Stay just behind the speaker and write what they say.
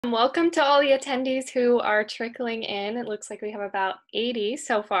Welcome to all the attendees who are trickling in. It looks like we have about 80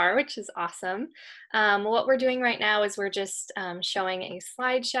 so far, which is awesome. What we're doing right now is we're just showing a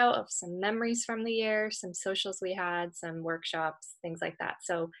slideshow of some memories from the year, some socials we had, some workshops, things like that.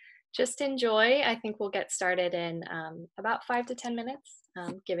 So just enjoy. I think we'll get started in about 5 to 10 minutes,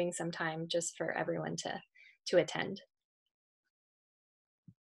 giving some time just for everyone to attend.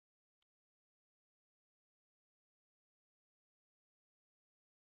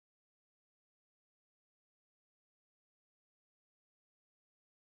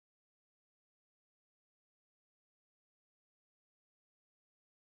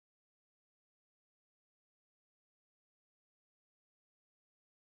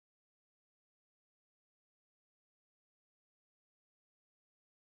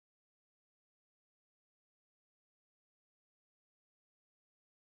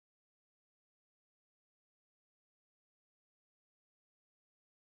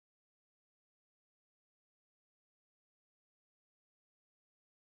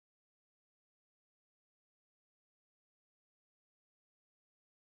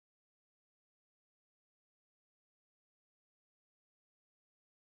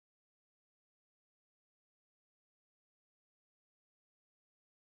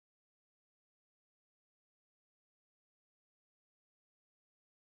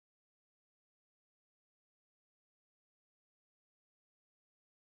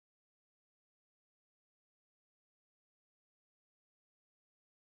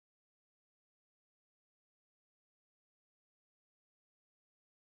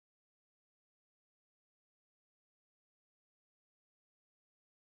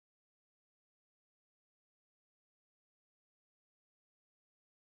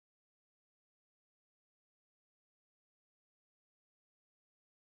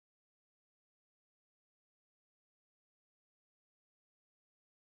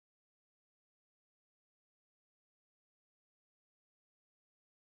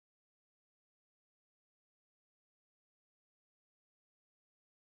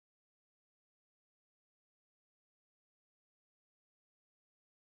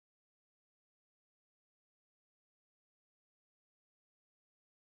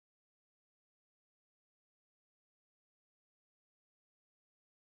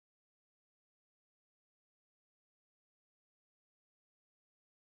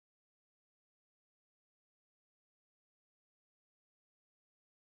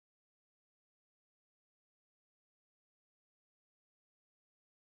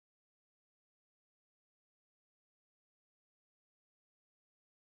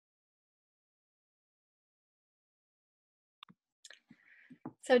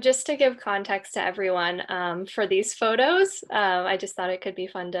 So just to give context to everyone, for these photos, I just thought it could be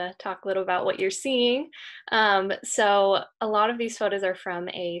fun to talk a little about what you're seeing. So a lot of these photos are from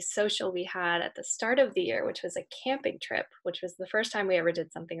a social we had at the start of the year, which was a camping trip, which was the first time we ever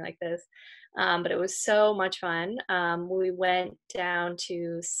did something like this. But it was so much fun. We went down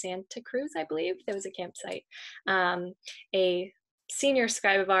to Santa Cruz, I believe. There was a campsite. A senior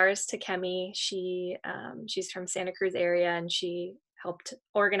scribe of ours, Takemi, she's from Santa Cruz area, and she helped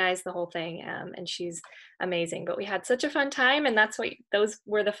organize the whole thing, and she's amazing. But we had such a fun time, and those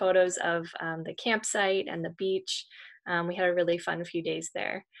were the photos of the campsite and the beach. We had a really fun few days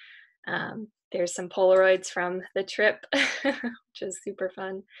there. There's some Polaroids from the trip, which is super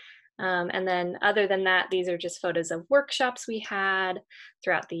fun. And then other than that, these are just photos of workshops we had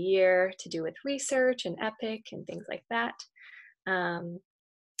throughout the year to do with research and EPIC and things like that.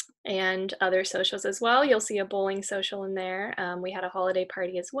 And other socials as well. You'll see a bowling social in there. We had a holiday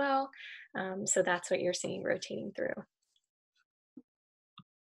party as well. So that's what you're seeing rotating through.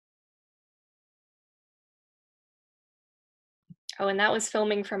 Oh, and that was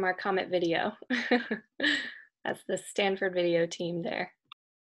filming from our COMET video. That's the Stanford video team there.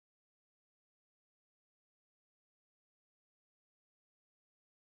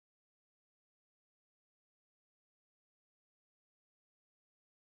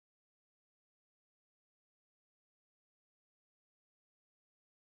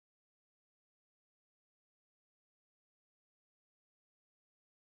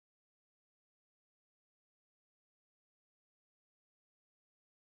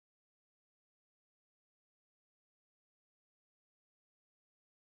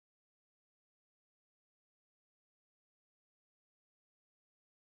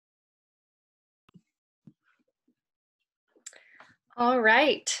 All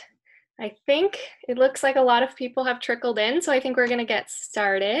right. I think it looks like a lot of people have trickled in, so I think we're going to get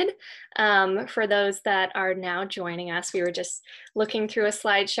started. For those that are now joining us, we were just looking through a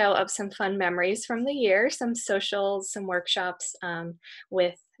slideshow of some fun memories from the year, some socials, some workshops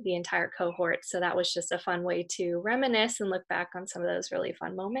with the entire cohort. So that was just a fun way to reminisce and look back on some of those really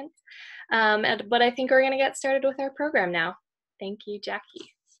fun moments. But I think we're going to get started with our program now. Thank you,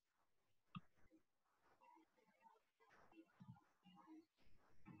 Jackie.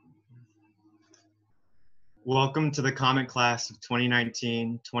 Welcome to the COMET class of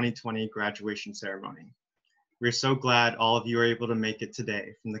 2019-2020 graduation ceremony. We're so glad all of you are able to make it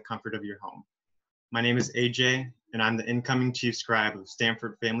today from the comfort of your home. My name is AJ, and I'm the incoming Chief Scribe of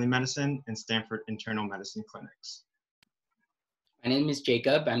Stanford Family Medicine and Stanford Internal Medicine Clinics. My name is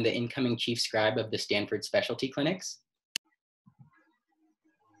Jacob. I'm the incoming Chief Scribe of the Stanford Specialty Clinics.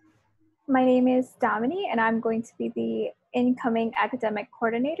 My name is Damini, and I'm going to be the incoming Academic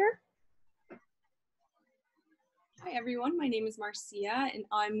Coordinator. Hi everyone, my name is Marcia and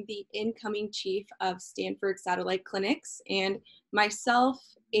I'm the incoming chief of Stanford Satellite Clinics, and myself,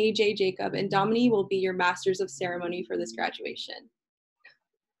 AJ, Jacob, and Domini will be your masters of ceremony for this graduation.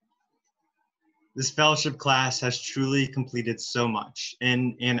 This fellowship class has truly completed so much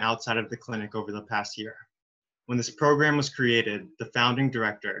in and outside of the clinic over the past year. When this program was created, the founding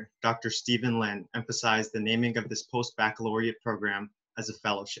director, Dr. Stephen Lin, emphasized the naming of this post-baccalaureate program as a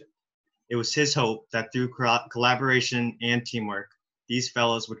fellowship. It was his hope that through collaboration and teamwork, these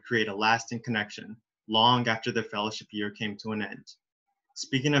fellows would create a lasting connection long after their fellowship year came to an end.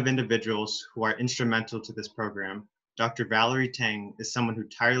 Speaking of individuals who are instrumental to this program, Dr. Valerie Tang is someone who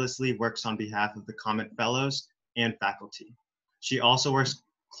tirelessly works on behalf of the COMET fellows and faculty. She also works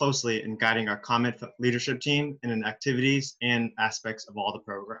closely in guiding our COMET leadership team in activities and aspects of all the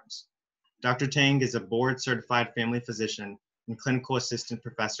programs. Dr. Tang is a board-certified family physician and clinical assistant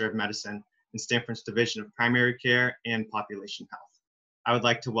professor of medicine in Stanford's Division of Primary Care and Population Health. I would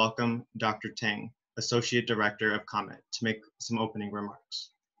like to welcome Dr. Tang, Associate Director of COMET, to make some opening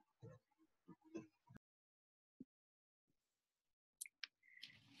remarks.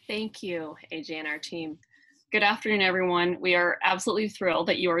 Thank you, AJ and our team. Good afternoon, everyone. We are absolutely thrilled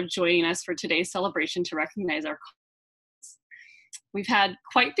that you are joining us for today's celebration to recognize our colleagues. We've had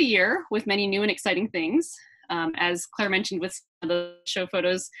quite the year with many new and exciting things. As Claire mentioned with the show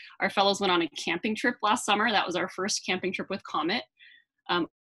photos, our fellows went on a camping trip last summer. That was our first camping trip with COMET.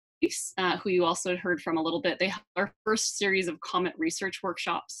 Who you also heard from a little bit, they had our first series of COMET research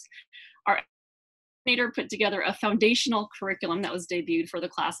workshops. Our coordinator put together a foundational curriculum that was debuted for the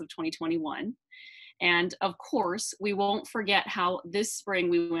class of 2021. And of course, we won't forget how this spring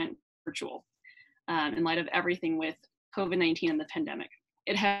we went virtual in light of everything with COVID-19 and the pandemic.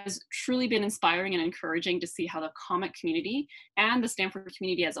 It has truly been inspiring and encouraging to see how the COMET community and the Stanford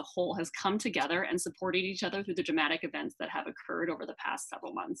community as a whole has come together and supported each other through the dramatic events that have occurred over the past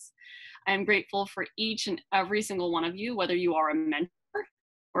several months. I am grateful for each and every single one of you, whether you are a mentor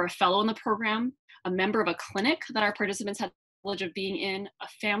or a fellow in the program, a member of a clinic that our participants had the privilege of being in, a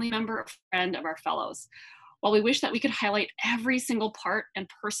family member, a friend of our fellows. While we wish that we could highlight every single part and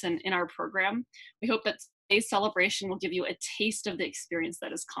person in our program, we hope that today's celebration will give you a taste of the experience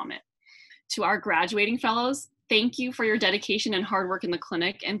that is COMET. To our graduating fellows, thank you for your dedication and hard work in the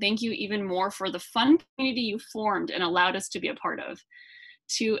clinic, and thank you even more for the fun community you formed and allowed us to be a part of.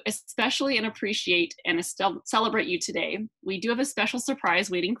 To especially and appreciate and celebrate you today, we do have a special surprise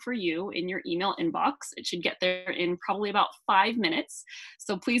waiting for you in your email inbox. It should get there in probably about 5 minutes,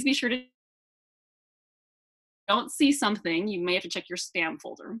 so please be sure to don't see something, you may have to check your spam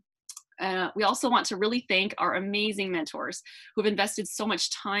folder. We also want to really thank our amazing mentors who have invested so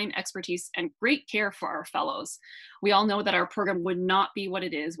much time, expertise, and great care for our fellows. We all know that our program would not be what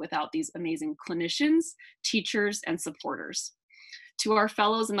it is without these amazing clinicians, teachers, and supporters. To our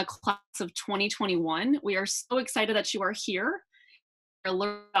fellows in the class of 2021, we are so excited that you are here. We're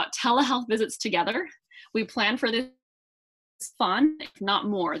learning about telehealth visits together. We plan for this fun, if not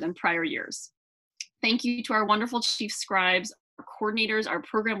more, than prior years. Thank you to our wonderful chief scribes, our coordinators, our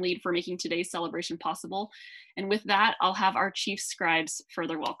program lead for making today's celebration possible. And with that, I'll have our chief scribes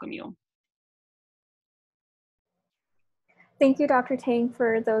further welcome you. Thank you, Dr. Tang,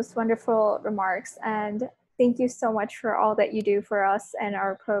 for those wonderful remarks. And thank you so much for all that you do for us and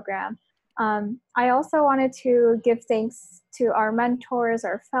our program. I also wanted to give thanks to our mentors,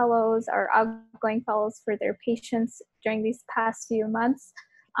 our fellows, our outgoing fellows for their patience during these past few months.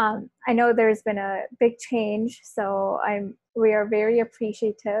 I know there's been a big change, so we are very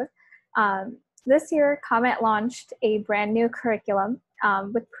appreciative. This year, COMET launched a brand new curriculum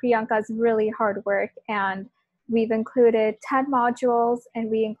with Priyanka's really hard work, and we've included 10 modules,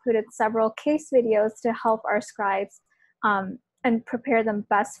 and we included several case videos to help our scribes and prepare them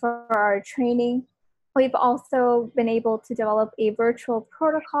best for our training. We've also been able to develop a virtual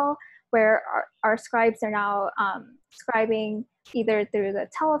protocol where our scribes are now scribing either through the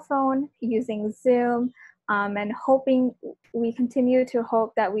telephone, using Zoom, and we continue to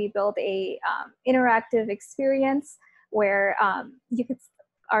hope that we build a interactive experience where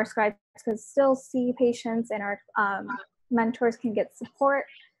our scribes could still see patients and our mentors can get support.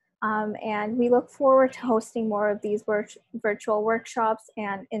 And we look forward to hosting more of these virtual workshops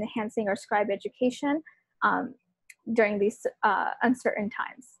and enhancing our scribe education during these uncertain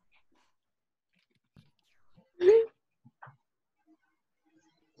times.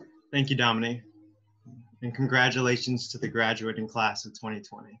 Thank you, Dominique, and congratulations to the graduating class of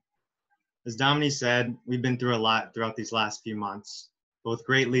 2020. As Dominique said, we've been through a lot throughout these last few months. Both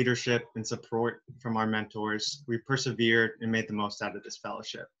great leadership and support from our mentors, we persevered and made the most out of this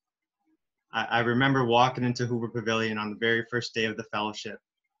fellowship. I remember walking into Hoover Pavilion on the very first day of the fellowship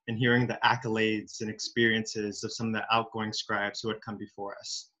and hearing the accolades and experiences of some of the outgoing scribes who had come before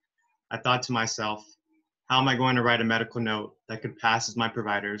us. I thought to myself, how am I going to write a medical note that could pass as my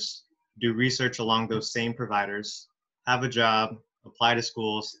providers, do research along those same providers, have a job, apply to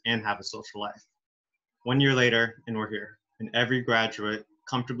schools, and have a social life? 1 year later, and we're here, and every graduate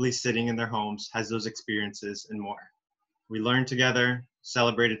comfortably sitting in their homes has those experiences and more. We learned together,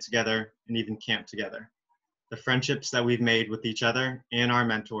 celebrated together, and even camped together. The friendships that we've made with each other and our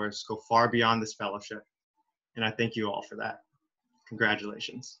mentors go far beyond this fellowship, and I thank you all for that.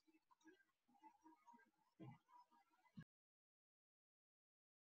 Congratulations.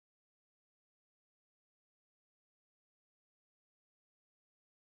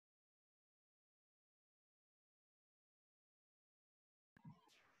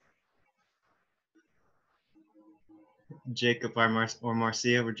 Jacob or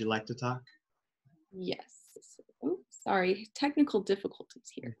Marcia, would you like to talk? Yes. Oh, sorry, technical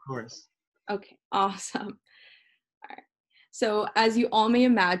difficulties here. Of course. Okay, awesome. All right. So as you all may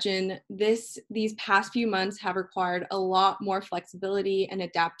imagine, these past few months have required a lot more flexibility and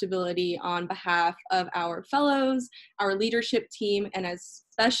adaptability on behalf of our fellows, our leadership team, and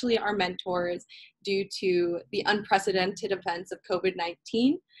especially our mentors due to the unprecedented events of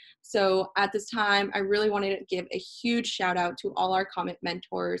COVID-19. So at this time, I really wanted to give a huge shout out to all our COMET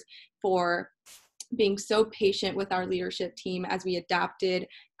mentors for being so patient with our leadership team as we adapted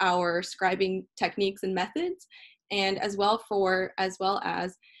our scribing techniques and methods, and as well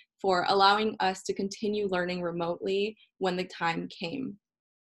as for allowing us to continue learning remotely when the time came.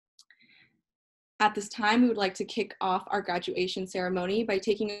 At this time, we would like to kick off our graduation ceremony by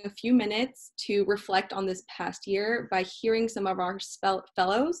taking a few minutes to reflect on this past year by hearing some of our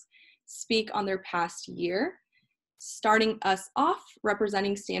fellows speak on their past year. Starting us off,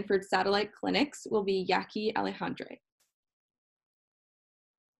 representing Stanford Satellite Clinics, will be Yaki Alejandre.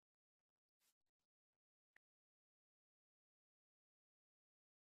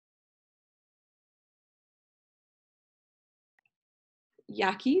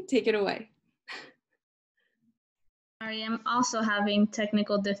 Yaki, take it away. I am also having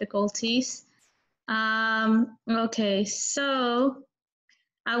technical difficulties. Okay, so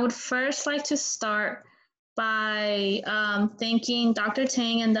I would first like to start by thanking Dr.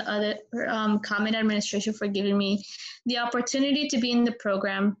 Tang and the other COMET administration for giving me the opportunity to be in the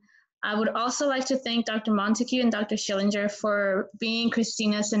program. I would also like to thank Dr. Montague and Dr. Schillinger for being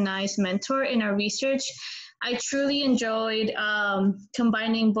Christina's and I's mentor in our research. I truly enjoyed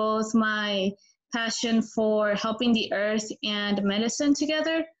combining both my passion for helping the earth and medicine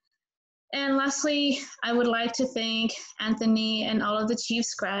together. And lastly, I would like to thank Anthony and all of the chief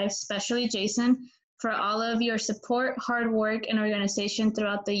scribes, especially Jason, for all of your support, hard work, and organization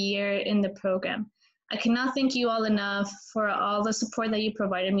throughout the year in the program. I cannot thank you all enough for all the support that you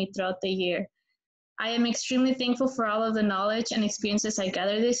provided me throughout the year. I am extremely thankful for all of the knowledge and experiences I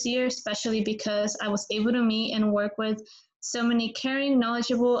gathered this year, especially because I was able to meet and work with so many caring,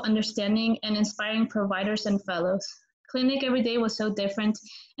 knowledgeable, understanding, and inspiring providers and fellows. Clinic every day was so different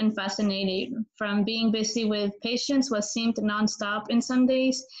and fascinating, from being busy with patients what seemed nonstop in some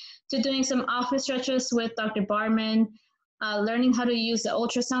days, to doing some office stretches with Dr. Barman, learning how to use the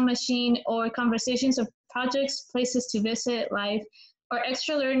ultrasound machine, or conversations of projects, places to visit, life, or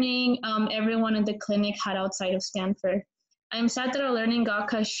extra learning everyone in the clinic had outside of Stanford. I am sad that our learning got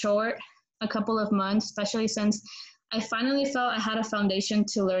cut short a couple of months, especially since I finally felt I had a foundation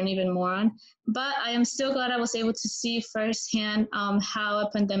to learn even more on, but I am still glad I was able to see firsthand how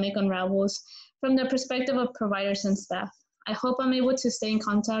a pandemic unravels from the perspective of providers and staff. I hope I'm able to stay in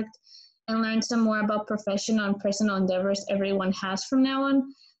contact and learn some more about professional and personal endeavors everyone has from now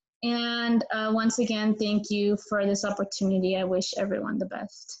on. And once again, thank you for this opportunity. I wish everyone the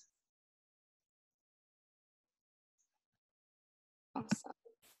best. Awesome.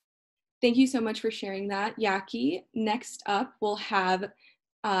 Thank you so much for sharing that, Yaki. Next up, we'll have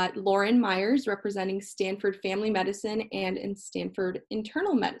Lauren Myers representing Stanford Family Medicine and in Stanford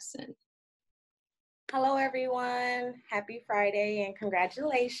Internal Medicine. Hello, everyone. Happy Friday and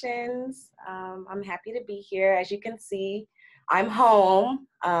congratulations. I'm happy to be here. As you can see, I'm home.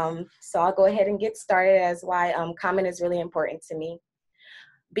 So I'll go ahead and get started as why COMET is really important to me.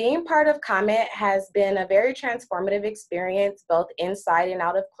 Being part of COMET has been a very transformative experience, both inside and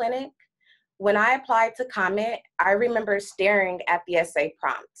out of clinic. When I applied to COMET, I remember staring at the essay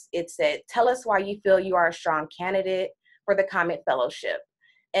prompts. It said, tell us why you feel you are a strong candidate for the COMET Fellowship,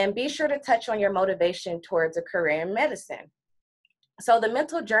 and be sure to touch on your motivation towards a career in medicine. So the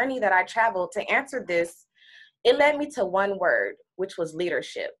mental journey that I traveled to answer this, it led me to one word, which was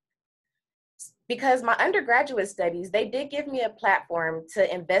leadership. Because my undergraduate studies, they did give me a platform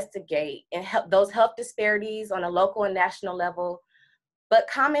to investigate and help those health disparities on a local and national level. But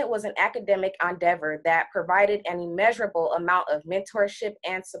COMET was an academic endeavor that provided an immeasurable amount of mentorship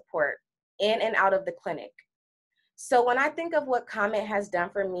and support in and out of the clinic. So when I think of what COMET has done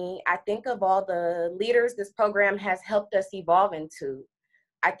for me, I think of all the leaders this program has helped us evolve into.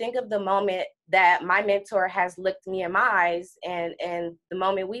 I think of the moment that my mentor has looked me in my eyes, and the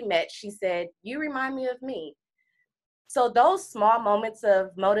moment we met, she said, you remind me of me. So those small moments of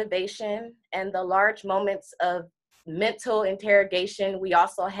motivation and the large moments of mental interrogation we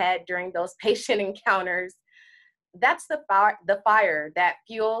also had during those patient encounters, that's the fire that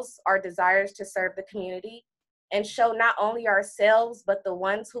fuels our desires to serve the community and show not only ourselves, but the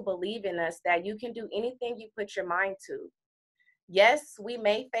ones who believe in us that you can do anything you put your mind to. Yes, we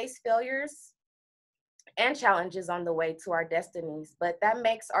may face failures and challenges on the way to our destinies, but that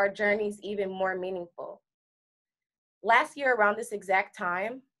makes our journeys even more meaningful. Last year around this exact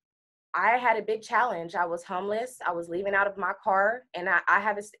time, I had a big challenge. I was homeless. I was leaving out of my car, and I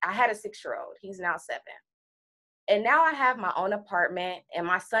had a 6-year-old. He's now 7. And now I have my own apartment, and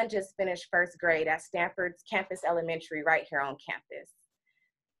my son just finished 1st grade at Stanford's Campus Elementary right here on campus.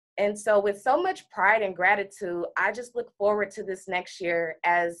 And so with so much pride and gratitude, I just look forward to this next year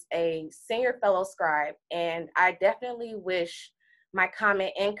as a senior fellow scribe. And I definitely wish my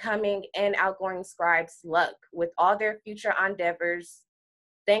COMET incoming and outgoing scribes luck with all their future endeavors.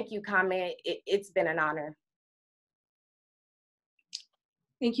 Thank you, COMET. It's been an honor.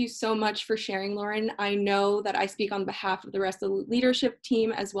 Thank you so much for sharing, Lauren. I know that I speak on behalf of the rest of the leadership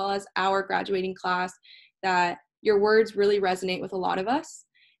team as well as our graduating class that your words really resonate with a lot of us,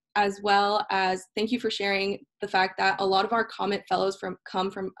 as well as thank you for sharing the fact that a lot of our COMET fellows come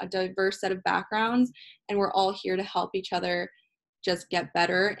from a diverse set of backgrounds, and we're all here to help each other just get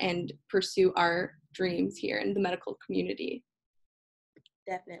better and pursue our dreams here in the medical community.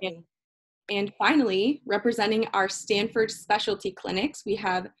 Definitely. And finally, representing our Stanford specialty clinics, we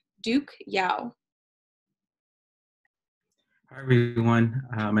have Duke Yao. Hi, everyone.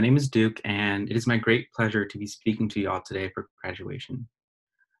 My name is Duke, and it is my great pleasure to be speaking to you all today for graduation.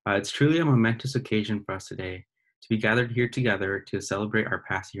 It's truly a momentous occasion for us today to be gathered here together to celebrate our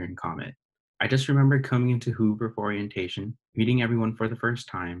past year in COMET. I just remember coming into Hoover for orientation, meeting everyone for the first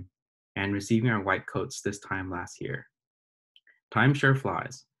time, and receiving our white coats this time last year. Time sure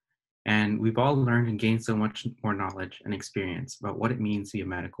flies, and we've all learned and gained so much more knowledge and experience about what it means to be a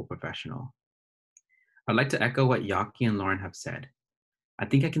medical professional. I'd like to echo what Yaki and Lauren have said. I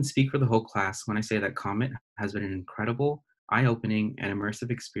think I can speak for the whole class when I say that COMET has been an incredible, eye-opening, and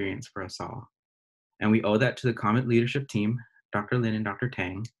immersive experience for us all. And we owe that to the COMET leadership team, Dr. Lin and Dr.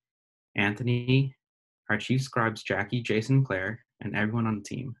 Tang, Anthony, our chief scribes Jackie, Jason, Claire, and everyone on the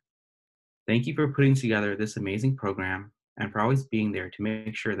team. Thank you for putting together this amazing program and for always being there to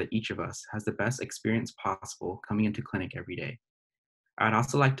make sure that each of us has the best experience possible coming into clinic every day. I'd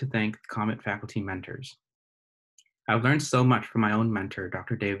also like to thank the COMET faculty mentors. I've learned so much from my own mentor,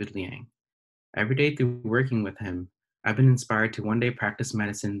 Dr. David Liang. Every day through working with him, I've been inspired to one day practice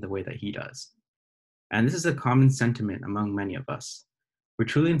medicine the way that he does. And this is a common sentiment among many of us. We're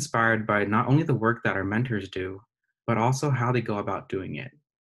truly inspired by not only the work that our mentors do, but also how they go about doing it.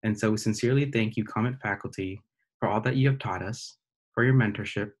 And so we sincerely thank you, COMET faculty, for all that you have taught us, for your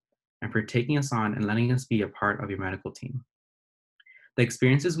mentorship, and for taking us on and letting us be a part of your medical team. The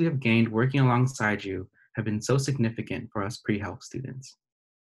experiences we have gained working alongside you have been so significant for us pre-health students.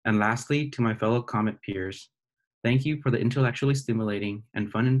 And lastly, to my fellow COMET peers, thank you for the intellectually stimulating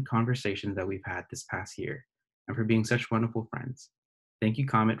and fun conversations that we've had this past year, and for being such wonderful friends. Thank you,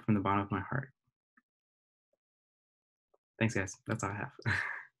 COMET, from the bottom of my heart. Thanks, guys. That's all I have.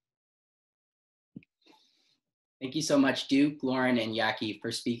 Thank you so much, Duke, Lauren, and Yaki,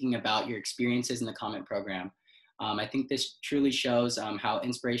 for speaking about your experiences in the COMET program. I think this truly shows how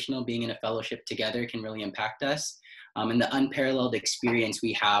inspirational being in a fellowship together can really impact us, and the unparalleled experience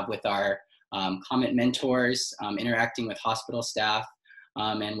we have with our COMET mentors, interacting with hospital staff,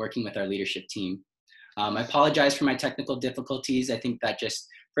 and working with our leadership team. I apologize for my technical difficulties. I think that just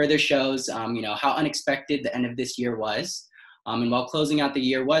further shows how unexpected the end of this year was. And while closing out the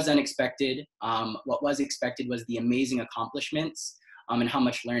year was unexpected, what was expected was the amazing accomplishments and how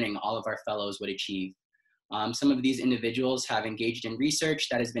much learning all of our fellows would achieve. Some of these individuals have engaged in research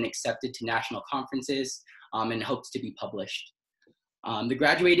that has been accepted to national conferences and hopes to be published.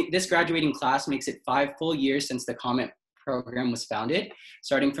 This graduating class makes it 5 full years since the COMET program was founded,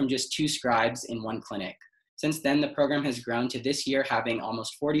 starting from just 2 scribes in 1 clinic. Since then, the program has grown to this year having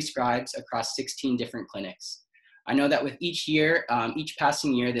almost 40 scribes across 16 different clinics. I know that with each year, each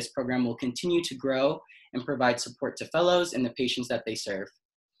passing year, this program will continue to grow and provide support to fellows and the patients that they serve.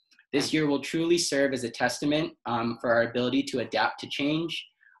 This year will truly serve as a testament for our ability to adapt to change,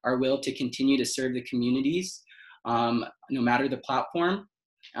 our will to continue to serve the communities, no matter the platform,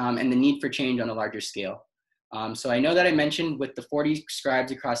 and the need for change on a larger scale. So I know that I mentioned with the 40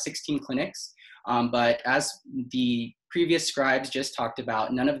 scribes across 16 clinics, but as the previous scribes just talked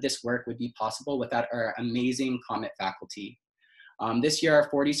about, none of this work would be possible without our amazing COMET faculty. This year, our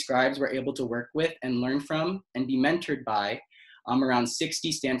 40 scribes were able to work with and learn from and be mentored by around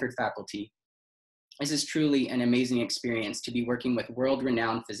 60 Stanford faculty. This is truly an amazing experience to be working with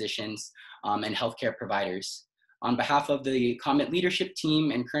world-renowned physicians and healthcare providers. On behalf of the COMET leadership team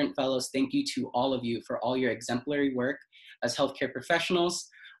and current fellows, thank you to all of you for all your exemplary work as healthcare professionals.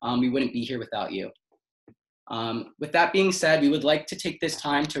 We wouldn't be here without you. With that being said, we would like to take this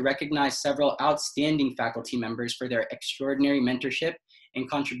time to recognize several outstanding faculty members for their extraordinary mentorship and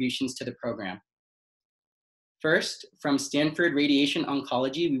contributions to the program. First, from Stanford Radiation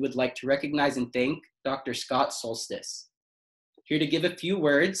Oncology, we would like to recognize and thank Dr. Scott Solstice. Here to give a few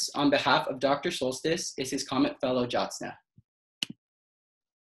words on behalf of Dr. Solstice is his COMET fellow, Jyotsna.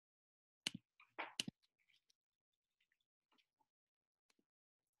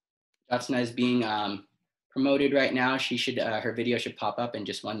 Jyotsna is being promoted right now. Her video should pop up in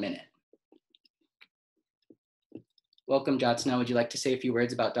just 1 minute. Welcome, Jyotsna. Would you like to say a few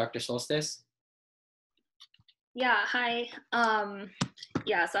words about Dr. Solstice? Yeah, hi.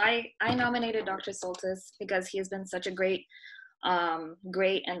 So I nominated Dr. Soltis because he has been such a great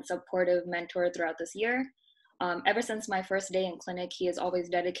and supportive mentor throughout this year. Ever since my first day in clinic, he has always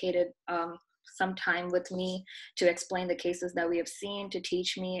dedicated some time with me to explain the cases that we have seen, to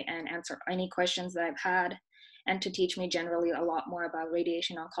teach me and answer any questions that I've had, and to teach me generally a lot more about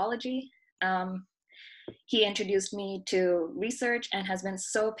radiation oncology. He introduced me to research and has been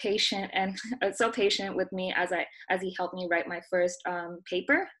so patient with me as he helped me write my first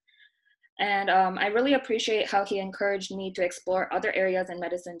paper. And I really appreciate how he encouraged me to explore other areas in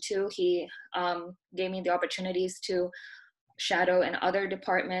medicine too. He gave me the opportunities to shadow in other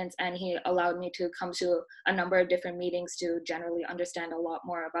departments, and he allowed me to come to a number of different meetings to generally understand a lot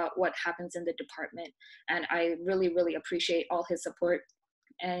more about what happens in the department. And I really, really appreciate all his support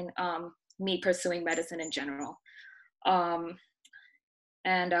and me pursuing medicine in general. I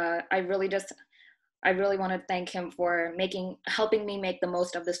really want to thank him for helping me make the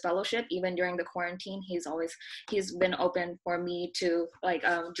most of this fellowship. Even during the quarantine, he's been open for me to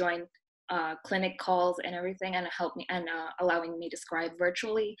join clinic calls and everything, and help me and allowing me to scribe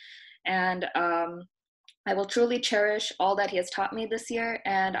virtually. And I will truly cherish all that he has taught me this year.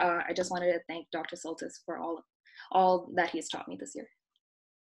 And I just wanted to thank Dr. Soltis for all that he has taught me this year.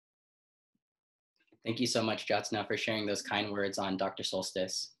 Thank you so much, Jyotsna, for sharing those kind words on Dr.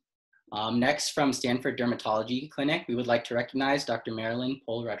 Solstice. Next, from Stanford Dermatology Clinic, we would like to recognize Dr. Marilyn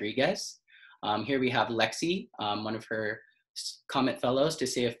Pol Rodriguez. Here we have Lexi, one of her COMET fellows, to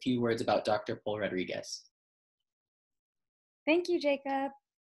say a few words about Dr. Pol Rodriguez. Thank you, Jacob.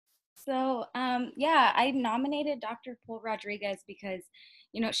 So I nominated Dr. Pol Rodriguez because,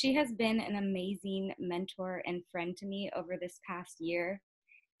 she has been an amazing mentor and friend to me over this past year.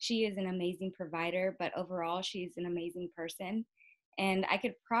 She is an amazing provider, but overall, she's an amazing person. And I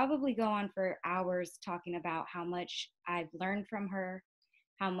could probably go on for hours talking about how much I've learned from her,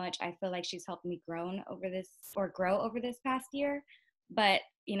 how much I feel like she's helped me grow over this past year. But,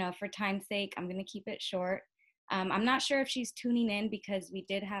 for time's sake, I'm going to keep it short. I'm not sure if she's tuning in because we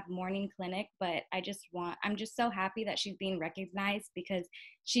did have morning clinic, but I'm just so happy that she's being recognized because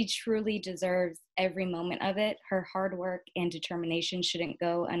she truly deserves every moment of it. Her hard work and determination shouldn't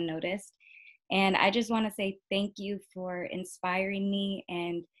go unnoticed. And I just want to say thank you for inspiring me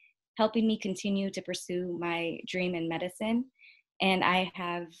and helping me continue to pursue my dream in medicine. And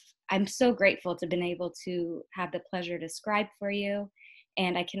I'm so grateful to have been able to have the pleasure to scribe for you.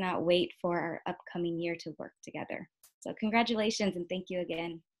 And I cannot wait for our upcoming year to work together. So congratulations and thank you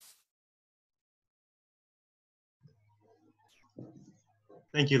again.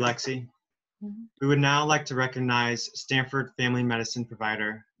 Thank you, Lexi. We would now like to recognize Stanford Family Medicine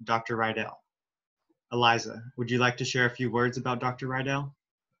provider, Dr. Rydell. Eliza, would you like to share a few words about Dr. Rydell?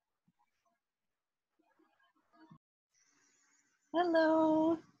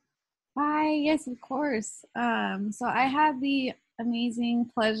 Hello. Hi. Yes, of course. So I had the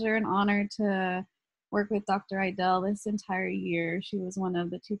amazing pleasure and honor to work with Dr. Idell this entire year. She was one of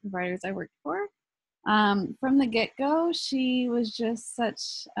the 2 providers I worked for. From the get-go, she was just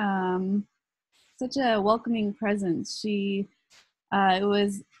such a welcoming presence. It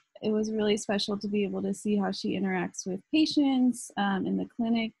was really special to be able to see how she interacts with patients in the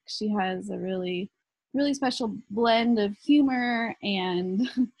clinic. She has a really special blend of humor and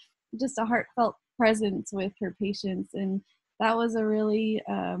just a heartfelt presence with her patients, and that was a really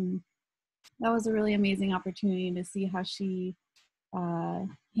amazing opportunity to see how she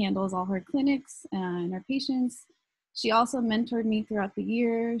handles all her clinics and her patients. She also mentored me throughout the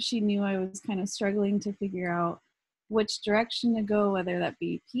year. She knew I was kind of struggling to figure out which direction to go, whether that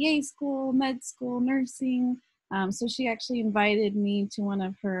be PA school, med school, nursing. So she actually invited me to one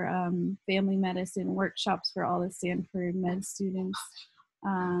of her family medicine workshops for all the Stanford med students.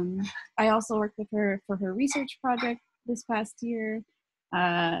 I also worked with her for her research project this past year.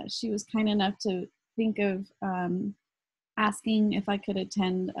 She was kind enough to think of asking if I could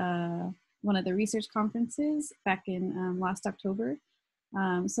attend one of the research conferences back in last October.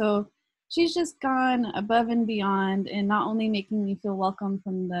 So she's just gone above and beyond, and not only making me feel welcome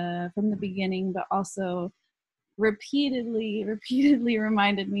from the beginning, but also repeatedly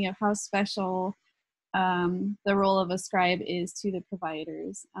reminded me of how special the role of a scribe is to the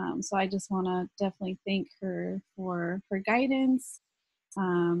providers. So I just want to definitely thank her for her guidance,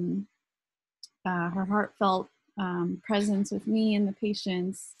 her heartfelt presence with me and the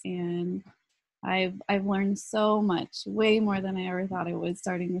patients, and I've learned so much, way more than I ever thought I would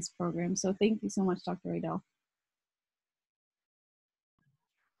starting this program. So thank you so much, Dr. Rydell.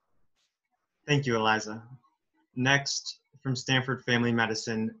 Thank you, Eliza. Next, from Stanford Family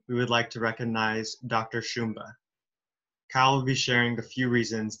Medicine, we would like to recognize Dr. Shumba. Kyle will be sharing the few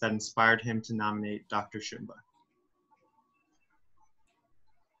reasons that inspired him to nominate Dr. Shumba.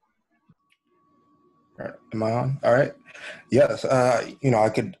 All right. Am I on? All right. Yes. I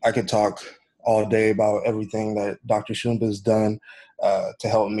could talk all day about everything that Dr. Shumba has done to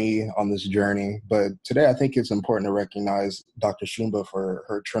help me on this journey. But today, I think it's important to recognize Dr. Shumba for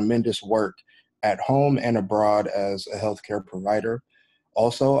her tremendous work at home and abroad as a healthcare provider.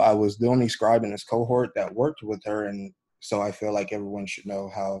 Also, I was the only scribe in this cohort that worked with her, and so I feel like everyone should know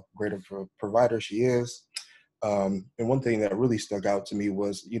how great of a provider she is. And one thing that really stuck out to me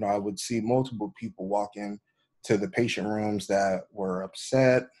was, I would see multiple people walk in to the patient rooms that were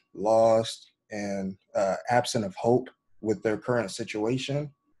upset, lost, and absent of hope with their current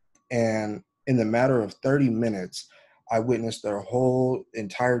situation. And in the matter of 30 minutes, I witnessed their whole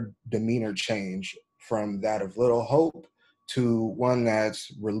entire demeanor change from that of little hope to one that's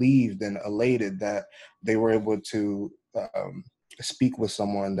relieved and elated that they were able to speak with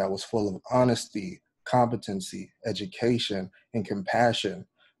someone that was full of honesty, competency, education, and compassion.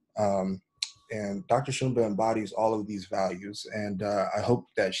 And Dr. Shumba embodies all of these values, and I hope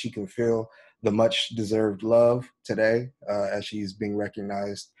that she can feel the much deserved love today as she's being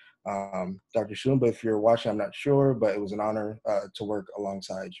recognized. Dr. Shumba, if you're watching, I'm not sure, but it was an honor to work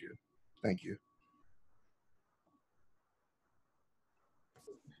alongside you. Thank you.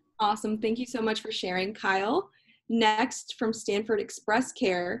 Awesome. Thank you so much for sharing, Kyle. Next, from Stanford Express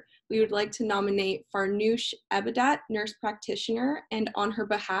Care, we would like to nominate Farnoosh Abadat, nurse practitioner, and on her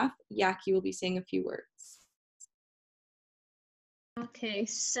behalf, Yaki will be saying a few words. Okay,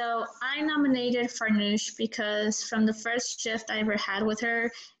 so I nominated Farnoosh because from the first shift I ever had with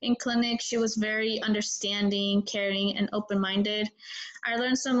her in clinic, she was very understanding, caring, and open-minded. I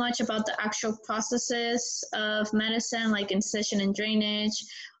learned so much about the actual processes of medicine, like incision and drainage,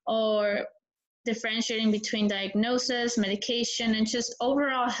 or differentiating between diagnosis, medication, and just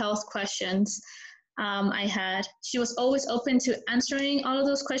overall health questions I had. She was always open to answering all of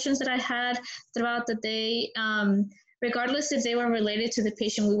those questions that I had throughout the day, regardless if they were related to the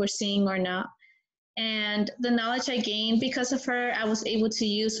patient we were seeing or not. And the knowledge I gained because of her, I was able to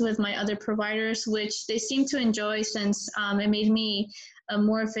use with my other providers, which they seemed to enjoy since it made me a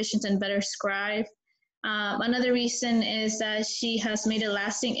more efficient and better scribe. Another reason is that she has made a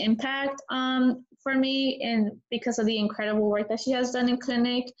lasting impact for me, and because of the incredible work that she has done in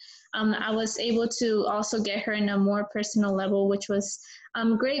clinic, I was able to also get her in a more personal level, which was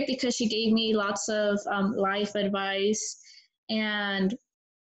great because she gave me lots of life advice, and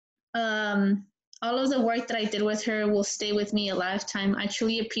all of the work that I did with her will stay with me a lifetime. I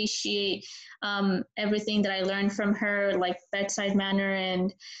truly appreciate everything that I learned from her, like bedside manner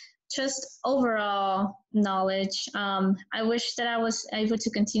and just overall knowledge. I wish that I was able to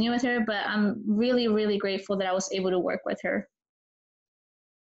continue with her, but I'm really, really grateful that I was able to work with her.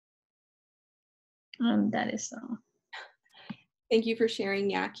 That is all. Thank you for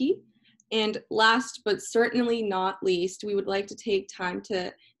sharing, Yaki. And last but certainly not least, we would like to take time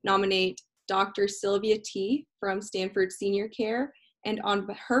to nominate Dr. Sylvia T. from Stanford Senior Care, and on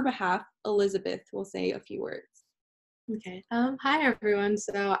her behalf, Elizabeth will say a few words. Okay. Hi, everyone.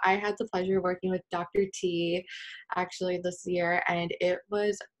 So I had the pleasure of working with Dr. T actually this year, and it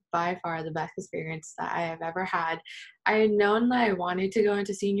was by far the best experience that I have ever had. I had known that I wanted to go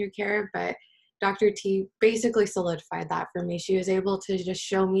into senior care, but Dr. T basically solidified that for me. She was able to just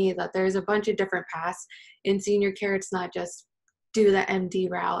show me that there's a bunch of different paths in senior care. It's not just do the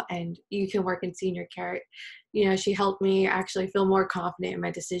MD route and you can work in senior care. You know, she helped me actually feel more confident in my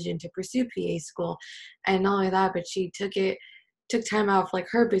decision to pursue PA school. And not only that, but she took time out of like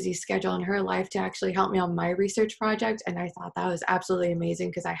her busy schedule in her life to actually help me on my research project. And I thought that was absolutely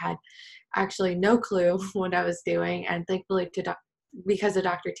amazing because I had actually no clue what I was doing. And thankfully because of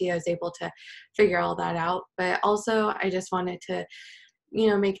Dr. T, I was able to figure all that out. But also I just wanted to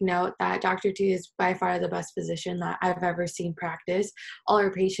make note that Dr. T is by far the best physician that I've ever seen practice. All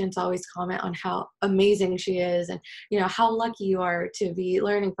her patients always comment on how amazing she is and, how lucky you are to be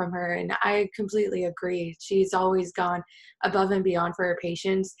learning from her. And I completely agree. She's always gone above and beyond for her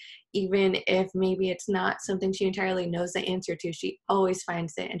patients, even if maybe it's not something she entirely knows the answer to. She always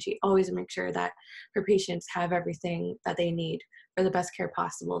finds it, and she always makes sure that her patients have everything that they need for the best care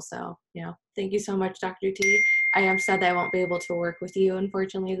possible. So, thank you so much, Dr. T. I am sad that I won't be able to work with you,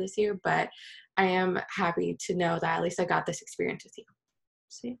 unfortunately, this year, but I am happy to know that at least I got this experience with you.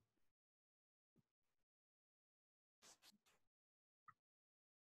 See?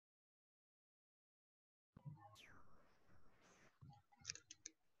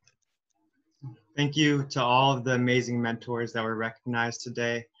 Thank you to all of the amazing mentors that were recognized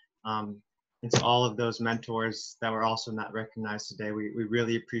today. And to all of those mentors that were also not recognized today. We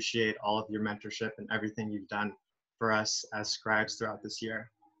really appreciate all of your mentorship and everything you've done for us as scribes throughout this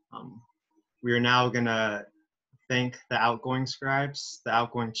year. We are now gonna thank the outgoing scribes, the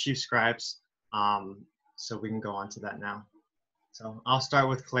outgoing chief scribes. So we can go on to that now. So I'll start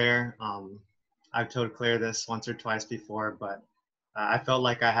with Claire. I've told Claire this once or twice before, but I felt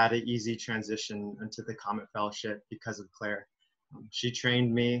like I had an easy transition into the COMET Fellowship because of Claire. She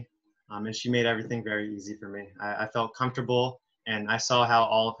trained me, and she made everything very easy for me. I felt comfortable, and I saw how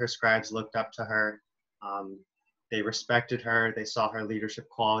all of her scribes looked up to her. They respected her, they saw her leadership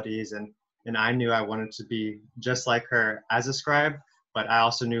qualities, and I knew I wanted to be just like her as a scribe, but I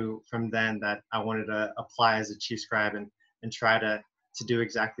also knew from then that I wanted to apply as a chief scribe and try to do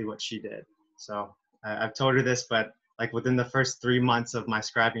exactly what she did. So I've told her this, but like within the first 3 months of my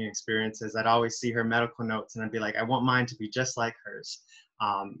scribing experiences, I'd always see her medical notes and I'd be like, I want mine to be just like hers.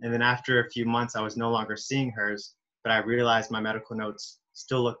 And then after a few months, I was no longer seeing hers, but I realized my medical notes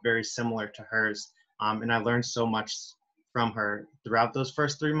still look very similar to hers. And I learned so much from her throughout those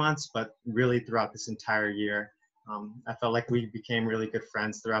first 3 months, but really throughout this entire year. I felt like we became really good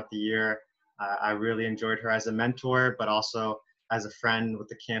friends throughout the year. I really enjoyed her as a mentor, but also as a friend with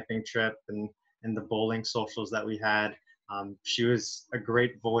the camping trip and the bowling socials that we had. She was a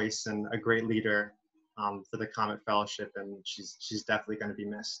great voice and a great leader for the COMET Fellowship, and she's definitely going to be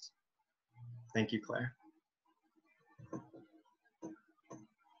missed. Thank you, Claire.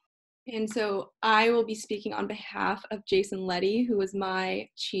 And so I will be speaking on behalf of Jason Letty, who was my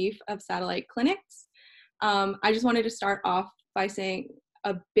chief of satellite clinics. I just wanted to start off by saying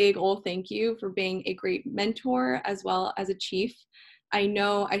a big old thank you for being a great mentor as well as a chief. I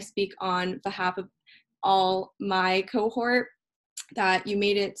know I speak on behalf of all my cohort that you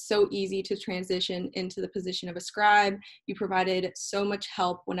made it so easy to transition into the position of a scribe. You provided so much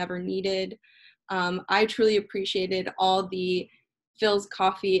help whenever needed. I truly appreciated all the Phil's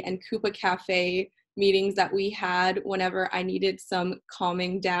Coffee and Koopa Cafe meetings that we had whenever I needed some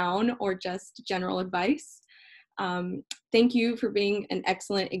calming down or just general advice. Thank you for being an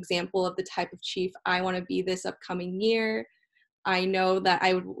excellent example of the type of chief I want to be this upcoming year. I know that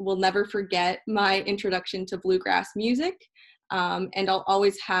I will never forget my introduction to bluegrass music. And I'll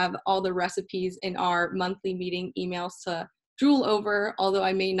always have all the recipes in our monthly meeting emails to drool over, although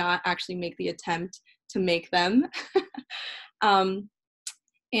I may not actually make the attempt to make them.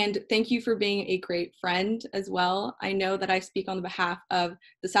 And thank you for being a great friend as well. I know that I speak on the behalf of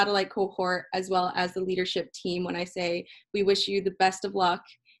the satellite cohort as well as the leadership team when I say we wish you the best of luck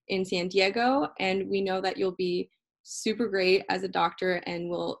in San Diego, and we know that you'll be super great as a doctor and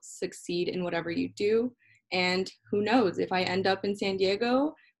will succeed in whatever you do. And who knows, if I end up in San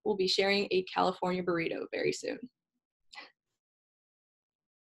Diego, we'll be sharing a California burrito very soon.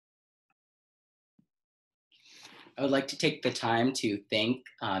 I would like to take the time to thank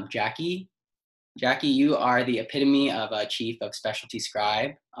Jackie. Jackie, you are the epitome of a chief of specialty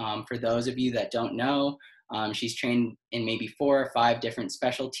scribe. For those of you that don't know, she's trained in maybe 4 or 5 different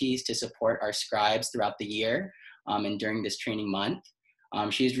specialties to support our scribes throughout the year and during this training month.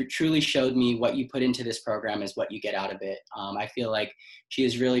 She has truly showed me what you put into this program is what you get out of it. I feel like she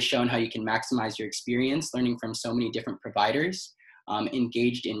has really shown how you can maximize your experience learning from so many different providers,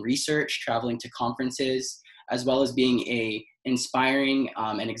 engaged in research, traveling to conferences, as well as being a inspiring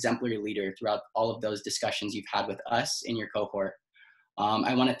and exemplary leader throughout all of those discussions you've had with us in your cohort.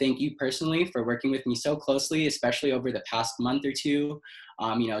 I want to thank you personally for working with me so closely, especially over the past month or two.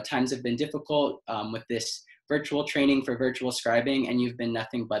 Times have been difficult with this virtual training for virtual scribing, and you've been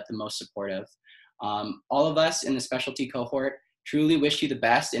nothing but the most supportive. All of us in the specialty cohort truly wish you the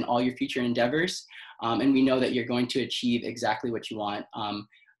best in all your future endeavors, and we know that you're going to achieve exactly what you want.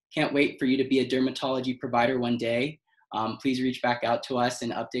 Can't wait for you to be a dermatology provider one day. Please reach back out to us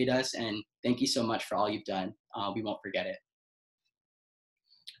and update us, and thank you so much for all you've done. We won't forget it.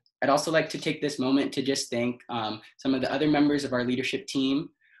 I'd also like to take this moment to just thank some of the other members of our leadership team.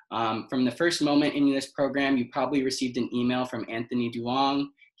 From the first moment in this program, you probably received an email from Anthony Duong.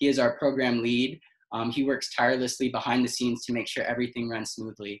 He is our program lead. He works tirelessly behind the scenes to make sure everything runs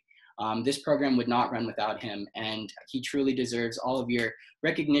smoothly. This program would not run without him, and he truly deserves all of your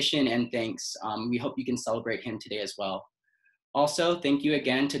recognition and thanks. We hope you can celebrate him today as well. Also, thank you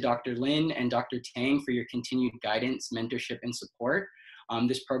again to Dr. Lin and Dr. Tang for your continued guidance, mentorship, and support.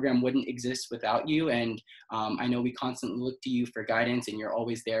 This program wouldn't exist without you, and I know we constantly look to you for guidance, and you're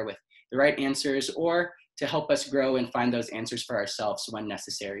always there with the right answers or to help us grow and find those answers for ourselves when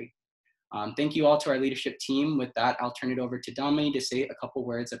necessary. Thank you all to our leadership team. With that, I'll turn it over to Dominique to say a couple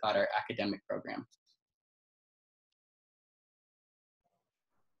words about our academic program.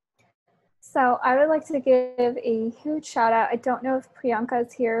 So I would like to give a huge shout out. I don't know if Priyanka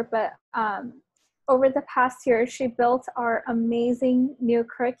is here, but over the past year, she built our amazing new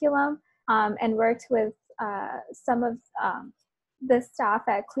curriculum and worked with some of the staff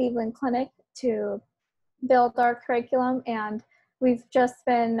at Cleveland Clinic to build our curriculum. And we've just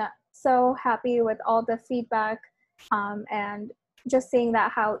been so happy with all the feedback and just seeing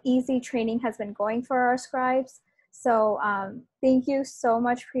that how easy training has been going for our scribes. So thank you so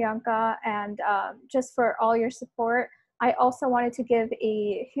much, Priyanka, and just for all your support. I also wanted to give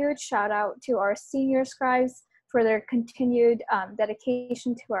a huge shout out to our senior scribes for their continued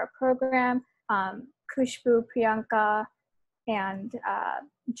dedication to our program. Kushbu, Priyanka, and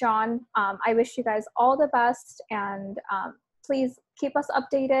John, I wish you guys all the best, and please keep us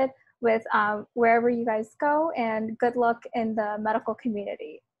updated with wherever you guys go, and good luck in the medical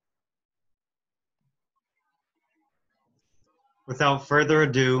community. Without further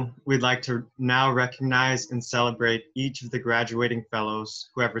ado, we'd like to now recognize and celebrate each of the graduating fellows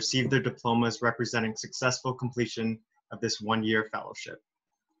who have received their diplomas representing successful completion of this one-year fellowship.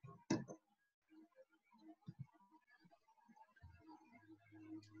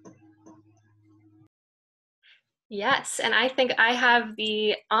 Yes, and I think I have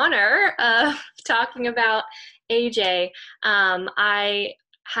the honor of talking about AJ. I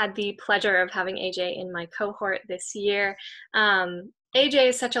had the pleasure of having AJ in my cohort this year. AJ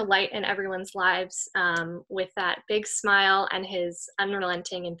is such a light in everyone's lives with that big smile and his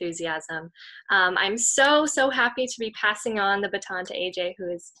unrelenting enthusiasm. I'm so happy to be passing on the baton to AJ,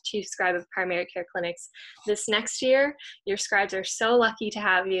 who is Chief Scribe of Primary Care Clinics this next year. Your scribes are so lucky to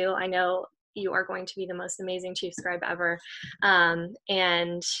have you. I know you are going to be the most amazing Chief Scribe ever.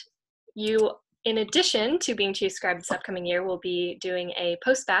 And you, in addition to being Chief Scribe this upcoming year, will be doing a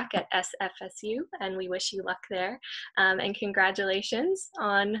post-bac at SFSU, and we wish you luck there. And congratulations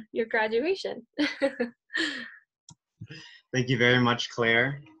on your graduation. Thank you very much,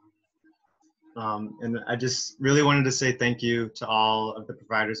 Claire. And I just really wanted to say thank you to all of the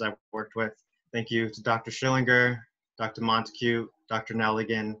providers I've worked with. Thank you to Dr. Schillinger, Dr. Montague, Dr.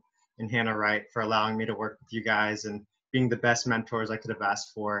 Nelligan, and Hannah Wright for allowing me to work with you guys and being the best mentors I could have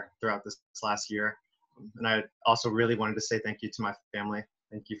asked for throughout this last year. And I also really wanted to say thank you to my family.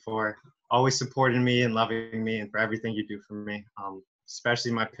 Thank you for always supporting me and loving me and for everything you do for me,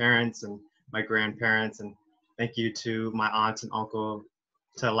 especially my parents and my grandparents. And thank you to my aunts and uncle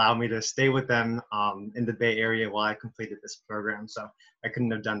to allow me to stay with them in the Bay Area while I completed this program. So I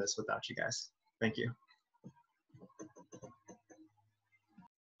couldn't have done this without you guys. Thank you.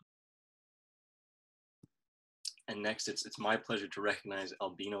 And next, it's my pleasure to recognize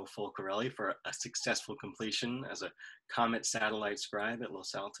Albino Folcarelli for a successful completion as a COMET satellite scribe at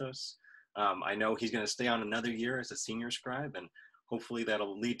Los Altos. I know he's going to stay on another year as a senior scribe, and hopefully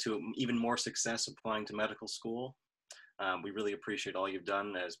that'll lead to even more success applying to medical school. We really appreciate all you've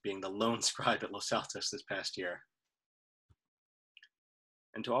done as being the lone scribe at Los Altos this past year.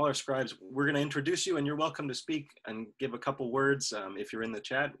 And to all our scribes, we're going to introduce you, and you're welcome to speak and give a couple words. If you're in the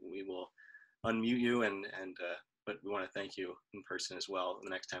chat, we will unmute you, but we want to thank you in person as well the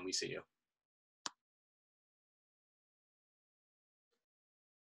next time we see you.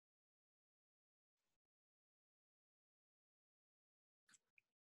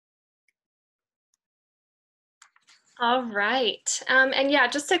 All right. And yeah,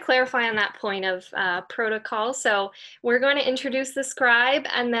 just to clarify on that point of protocol, so we're going to introduce the scribe,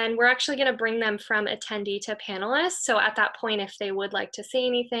 and then we're actually going to bring them from attendee to panelist. So at that point, if they would like to say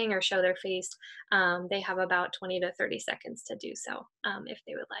anything or show their face, they have about 20 to 30 seconds to do so if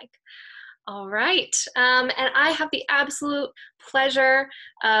they would like. All right. And I have the absolute pleasure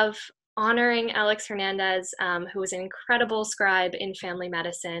of honoring Alex Hernandez, who was an incredible scribe in family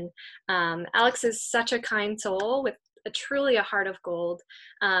medicine. Alex is such a kind soul with truly a heart of gold.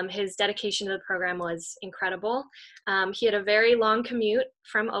 His dedication to the program was incredible. He had a very long commute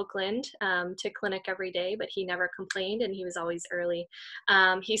from Oakland to clinic every day, but he never complained and he was always early.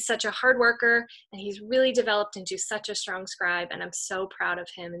 He's such a hard worker and he's really developed into such a strong scribe, and I'm so proud of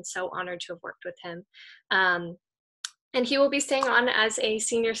him and so honored to have worked with him. And he will be staying on as a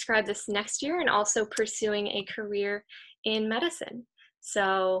senior scribe this next year and also pursuing a career in medicine.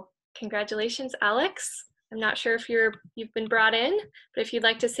 So congratulations, Alex. I'm not sure if you've been brought in, but if you'd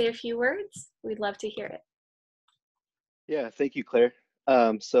like to say a few words, we'd love to hear it. Yeah, thank you, Claire.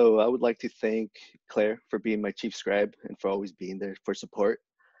 So I would like to thank Claire for being my chief scribe and for always being there for support.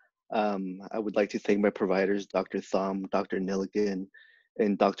 I would like to thank my providers, Dr. Thom, Dr. Nilligan,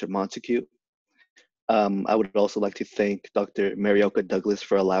 and Dr. Montague. I would also like to thank Dr. Marioka Douglas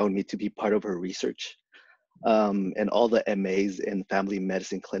for allowing me to be part of her research, and all the MAs in Family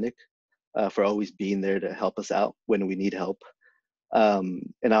Medicine Clinic for always being there to help us out when we need help.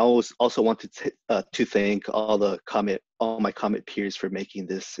 And I also want to thank all my COMET peers for making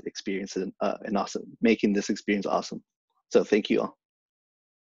this experience making this experience awesome. So thank you all.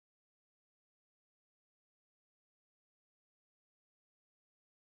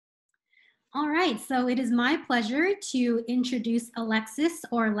 All right, so it is my pleasure to introduce Alexis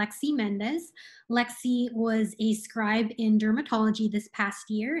or Lexi Mendez. Lexi was a scribe in dermatology this past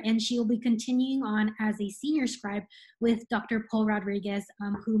year, and she will be continuing on as a senior scribe with Dr. Paul Rodriguez,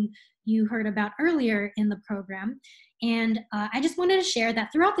 whom you heard about earlier in the program. And I just wanted to share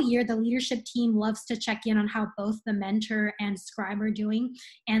that throughout the year, the leadership team loves to check in on how both the mentor and scribe are doing.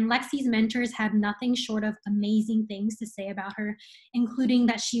 And Lexi's mentors had nothing short of amazing things to say about her, including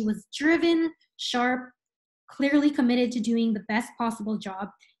that she was driven, sharp, clearly committed to doing the best possible job,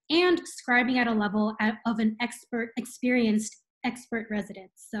 and scribing at a level of an experienced expert resident.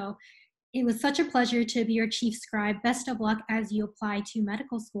 So it was such a pleasure to be your chief scribe. Best of luck as you apply to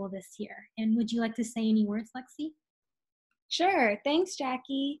medical school this year. And would you like to say any words, Lexi? Sure. Thanks,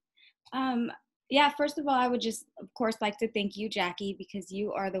 Jackie. Yeah, first of all, I would just, of course, like to thank you, Jackie, because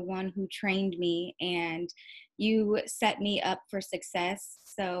you are the one who trained me and you set me up for success.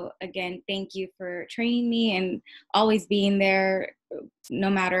 So again, thank you for training me and always being there, no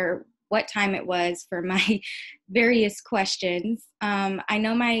matter what time it was, for my various questions. I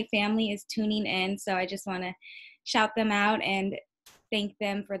know my family is tuning in, so I just want to shout them out and thank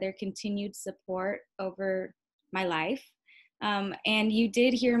them for their continued support over my life. And you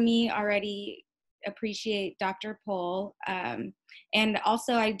did hear me already appreciate Dr. Pohl. And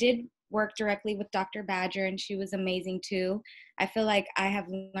also I did work directly with Dr. Badger, and she was amazing too. I feel like I have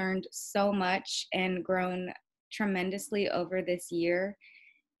learned so much and grown tremendously over this year.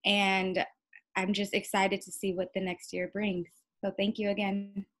 And I'm just excited to see what the next year brings. So thank you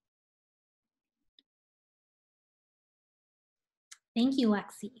again. Thank you,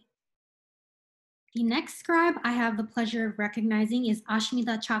 Lexi. The next scribe I have the pleasure of recognizing is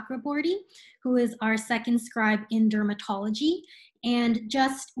Ashmita Chakraborty, who is our second scribe in dermatology. And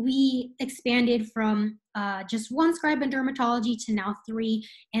just we expanded from just one scribe in dermatology to now 3,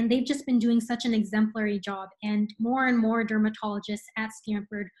 and they've just been doing such an exemplary job. And more dermatologists at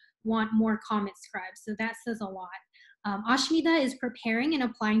Stanford want more COMET scribes, so that says a lot. Ashmita is preparing and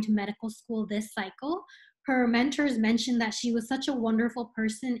applying to medical school this cycle. Her mentors mentioned that she was such a wonderful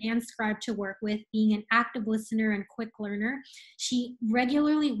person and scribe to work with, being an active listener and quick learner. She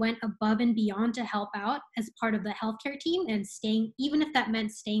regularly went above and beyond to help out as part of the healthcare team and staying, even if that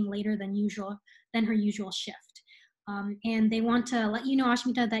meant staying later than her usual shift. And they want to let you know,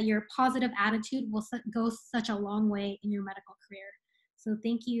 Ashmita, that your positive attitude will go such a long way in your medical career. So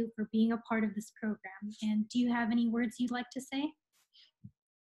thank you for being a part of this program. And do you have any words you'd like to say?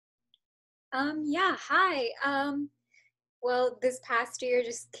 Yeah, hi. Well, this past year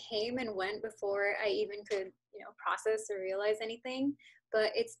just came and went before I even could, process or realize anything,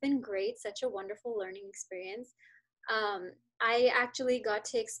 but it's been great, such a wonderful learning experience. I actually got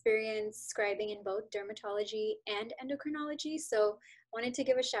to experience scribing in both dermatology and endocrinology, so wanted to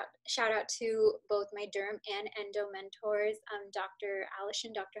give a shout out to both my derm and endo mentors, Dr.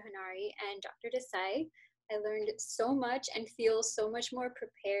 Alishan, Dr. Hanari, and Dr. Desai. I learned so much and feel so much more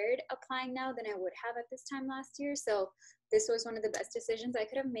prepared applying now than I would have at this time last year. So this was one of the best decisions I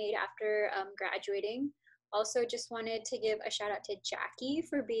could have made after graduating. Also, just wanted to give a shout out to Jackie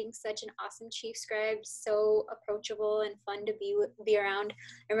for being such an awesome chief scribe, so approachable and fun to be around.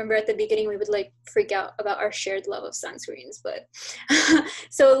 I remember at the beginning we would like freak out about our shared love of sunscreens, but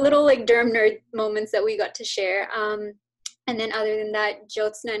so little like derm nerd moments that we got to share. And then other than that,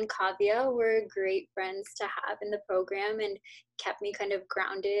 Jyotsna and Kavya were great friends to have in the program and kept me kind of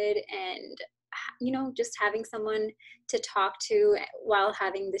grounded, and just having someone to talk to while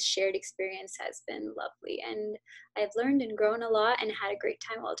having this shared experience has been lovely. And I've learned and grown a lot and had a great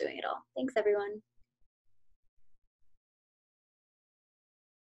time while doing it all. Thanks, everyone.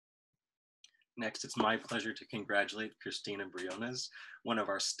 Next, it's my pleasure to congratulate Christina Briones, one of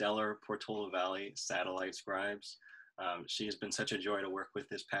our stellar Portola Valley satellite scribes. She has been such a joy to work with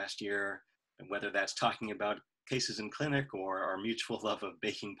this past year, and whether that's talking about cases in clinic or our mutual love of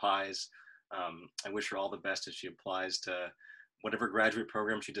baking pies. I wish her all the best as she applies to whatever graduate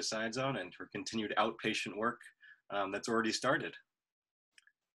program she decides on and her continued outpatient work that's already started.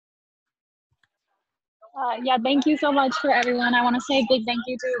 Yeah, thank you so much for everyone. I want to say a big thank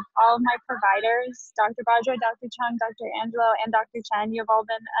you to all of my providers, Dr. Bajra, Dr. Chung, Dr. Angelo, and Dr. Chen. You have all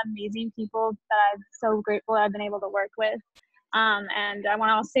been amazing people that I'm so grateful I've been able to work with. And I want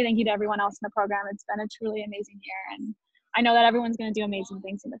to also say thank you to everyone else in the program. It's been a truly amazing year, and I know that everyone's going to do amazing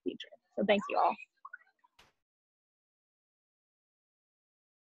things in the future. So thank you all.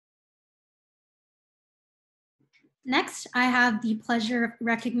 Next, I have the pleasure of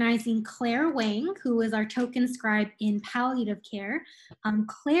recognizing Claire Wang, who is our token scribe in palliative care.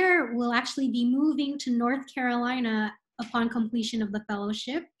 Claire will actually be moving to North Carolina upon completion of the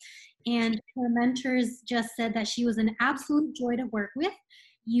fellowship. And her mentors just said that she was an absolute joy to work with.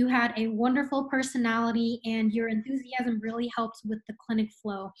 You had a wonderful personality, and your enthusiasm really helps with the clinic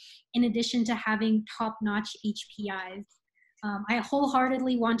flow, in addition to having top-notch HPIs. I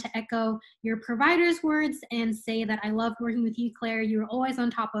wholeheartedly want to echo your provider's words and say that I love working with you, Claire. You're always on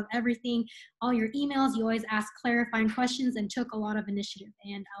top of everything. All your emails, you always ask clarifying questions and took a lot of initiative,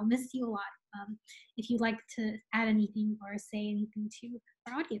 and I'll miss you a lot. If you'd like to add anything or say anything to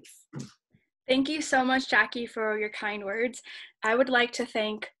our audience. Thank you so much, Jackie, for your kind words. I would like to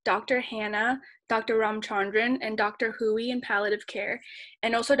thank Dr. Hannah, Dr. Ramchandran, and Dr. Hui in palliative care,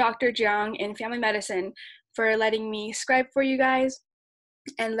 and also Dr. Jiang in family medicine for letting me scribe for you guys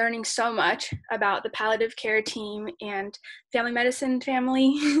and learning so much about the palliative care team and family medicine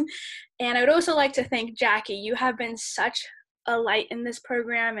family. And I would also like to thank Jackie. You have been such a light in this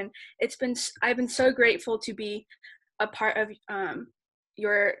program, and I've been so grateful to be a part of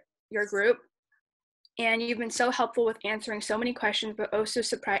your group. And you've been so helpful with answering so many questions, but also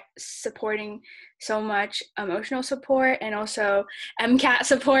supporting so much emotional support and also MCAT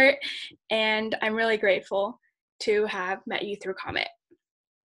support. And I'm really grateful to have met you through COMET.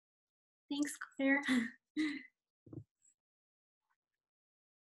 Thanks, Claire.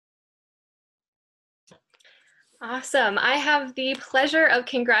 Awesome. I have the pleasure of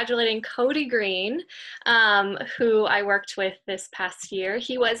congratulating Cody Green, who I worked with this past year.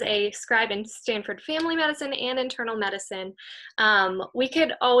 He was a scribe in Stanford Family Medicine and Internal Medicine. We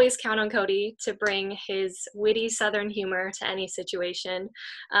could always count on Cody to bring his witty Southern humor to any situation,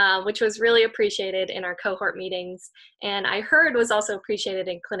 which was really appreciated in our cohort meetings, and I heard was also appreciated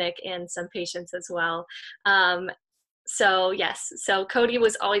in clinic and some patients as well. So yes, so Cody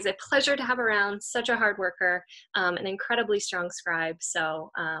was always a pleasure to have around, such a hard worker, an incredibly strong scribe.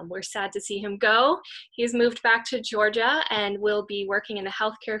 So we're sad to see him go. He's moved back to Georgia and will be working in the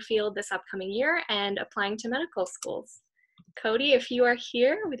healthcare field this upcoming year and applying to medical schools. Cody, if you are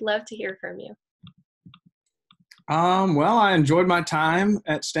here, we'd love to hear from you. Well, I enjoyed my time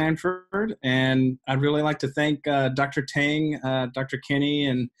at Stanford, and I'd really like to thank Dr. Tang, Dr. Kinney,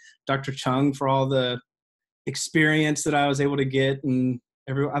 and Dr. Chung for all the experience that I was able to get. And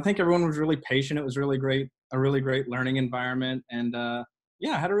I think everyone was really patient. It was really great, a really great learning environment, and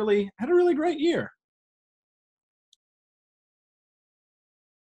yeah, I had a really great year.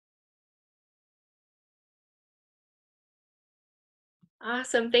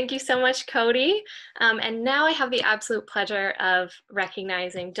 Awesome. Thank you so much, Cody. And now I have the absolute pleasure of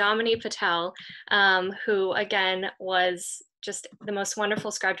recognizing Domini Patel, who again was just the most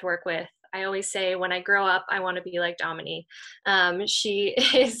wonderful scribe to work with. I always say when I grow up, I want to be like Domini. She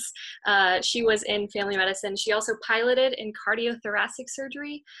was in family medicine. She also piloted in cardiothoracic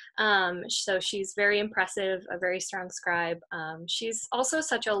surgery. So she's very impressive, a very strong scribe. She's also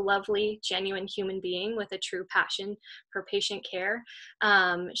such a lovely, genuine human being with a true passion for patient care.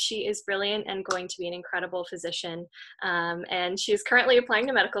 She is brilliant and going to be an incredible physician. And she is currently applying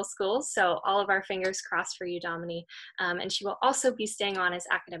to medical school. So all of our fingers crossed for you, Domini. And she will also be staying on as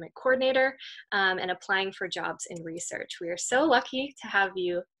academic coordinator and applying for jobs in research. We are so lucky to have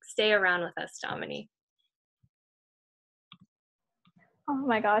you stay around with us, Domini. Oh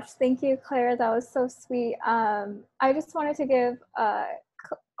my gosh, thank you, Claire. That was so sweet. I just wanted to give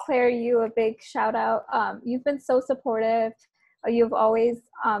Claire, you a big shout out. You've been so supportive. You've always,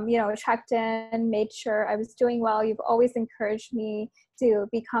 checked in, made sure I was doing well. You've always encouraged me to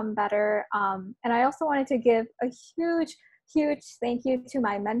become better. And I also wanted to give a huge thank you to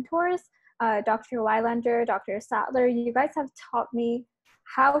my mentors, Dr. Weilander, Dr. Sattler. You guys have taught me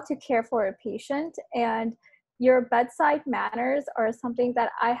how to care for a patient, and your bedside manners are something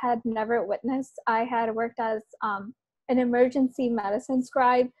that I had never witnessed. I had worked as an emergency medicine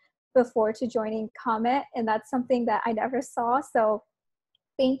scribe before to joining COMET, and that's something that I never saw. So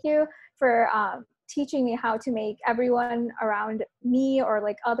thank you for teaching me how to make everyone around me or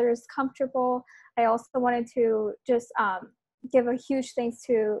like others comfortable. I also wanted to just give a huge thanks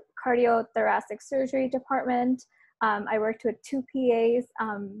to cardiothoracic surgery department. I worked with 2 PAs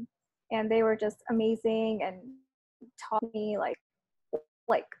and they were just amazing and taught me like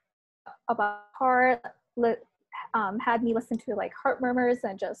about heart, had me listen to like heart murmurs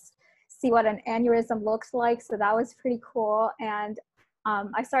and just see what an aneurysm looks like. So that was pretty cool. And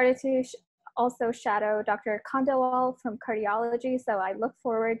I started to also shadow Dr. Kandawal from cardiology. So I look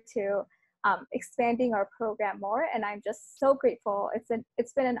forward to expanding our program more. And I'm just so grateful.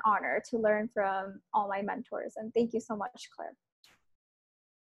 It's been an honor to learn from all my mentors. And thank you so much, Claire.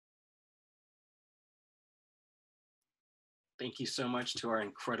 Thank you so much to our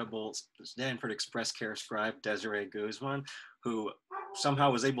incredible Stanford Express Care scribe, Desiree Guzman, who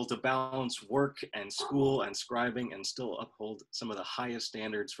somehow was able to balance work and school and scribing and still uphold some of the highest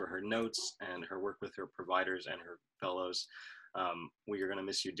standards for her notes and her work with her providers and her fellows. We are going to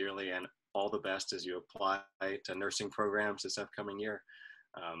miss you dearly, and all the best as you apply to nursing programs this upcoming year.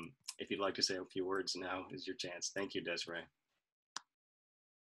 If you'd like to say a few words, now is your chance. Thank you, Desiree.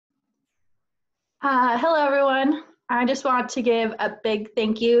 Hello, everyone. I just want to give a big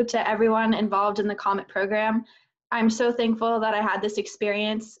thank you to everyone involved in the COMET program. I'm so thankful that I had this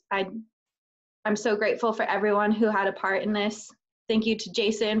experience. I'm so grateful for everyone who had a part in this. Thank you to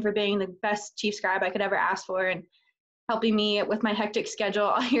Jason for being the best chief scribe I could ever ask for and helping me with my hectic schedule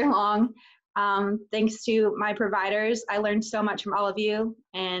all year long. Thanks to my providers. I learned so much from all of you.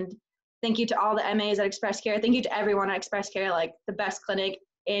 And thank you to all the MAs at Express Care. Thank you to everyone at Express Care, like the best clinic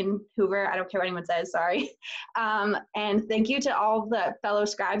in Hoover. I don't care what anyone says, sorry. And thank you to all the fellow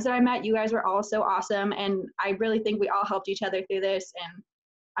scribes that I met. You guys were all so awesome. And I really think we all helped each other through this. And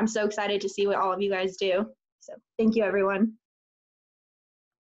I'm so excited to see what all of you guys do. So thank you, everyone.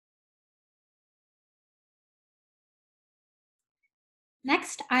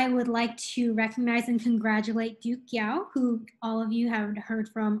 Next, I would like to recognize and congratulate Duke Yao, who all of you have heard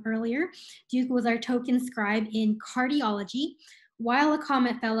from earlier. Duke was our token scribe in cardiology. While a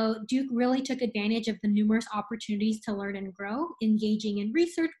COMET fellow, Duke really took advantage of the numerous opportunities to learn and grow, engaging in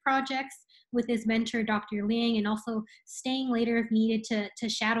research projects with his mentor, Dr. Liang, and also staying later if needed to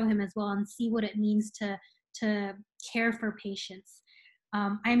shadow him as well and see what it means to care for patients.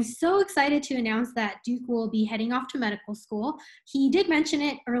 I'm so excited to announce that Duke will be heading off to medical school. He did mention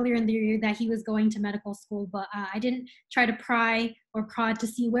it earlier in the year that he was going to medical school, but I didn't try to pry or prod to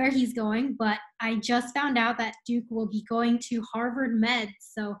see where he's going, but I just found out that Duke will be going to Harvard Med.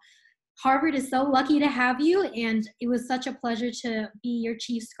 So Harvard is so lucky to have you, and it was such a pleasure to be your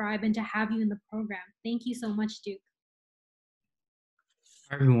chief scribe and to have you in the program. Thank you so much, Duke.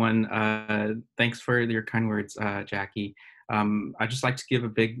 Hi, everyone. Thanks for your kind words, Jackie. I'd just like to give a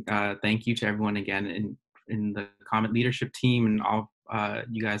big thank you to everyone again in the COMET leadership team and all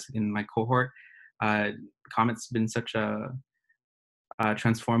you guys in my cohort. COMET's been such a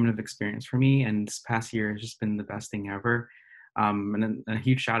transformative experience for me, and this past year has just been the best thing ever. And then a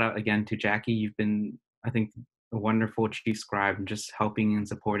huge shout out again to Jackie. You've been, I think, a wonderful chief scribe and just helping and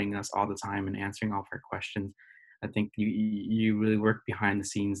supporting us all the time and answering all of our questions. I think you really work behind the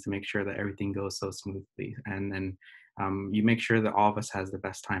scenes to make sure that everything goes so smoothly, and you make sure that all of us has the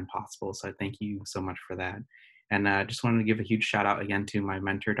best time possible. So I thank you so much for that. And I just wanted to give a huge shout out again to my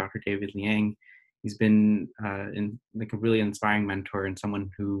mentor, Dr. David Liang. He's been like a really inspiring mentor and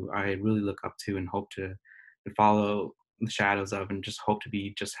someone who I really look up to and hope to follow the shadows of, and just hope to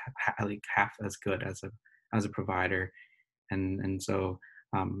be just like half as good as a provider. And so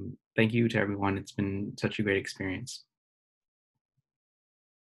thank you to everyone. It's been such a great experience.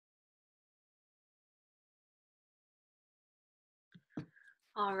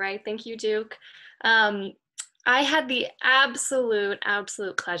 All right, thank you, Duke. I had the absolute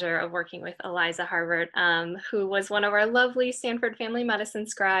pleasure of working with Eliza Harvard, who was one of our lovely Stanford Family Medicine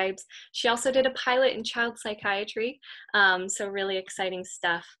scribes. She also did a pilot in child psychiatry, so really exciting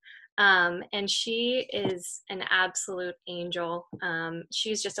stuff. And she is an absolute angel.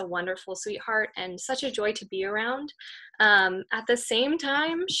 She's just a wonderful sweetheart and such a joy to be around. At the same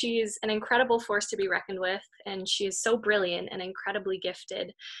time, she's an incredible force to be reckoned with, and she is so brilliant and incredibly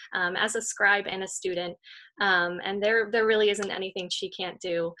gifted as a scribe and a student. And there really isn't anything she can't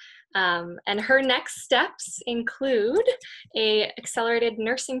do. And her next steps include a accelerated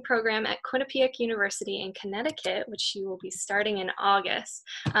nursing program at Quinnipiac University in Connecticut, which she will be starting in August.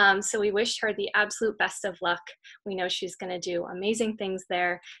 So we wish her the absolute best of luck. We know she's going to do amazing things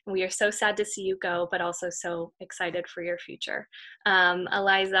there, and we are so sad to see you go, but also so excited for your future.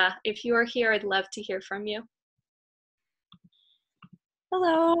 Eliza, if you are here, I'd love to hear from you.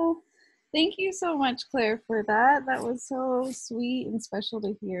 Hello. Thank you so much, Claire, for that. That was so sweet and special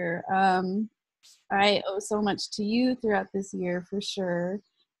to hear. I owe so much to you throughout this year, for sure.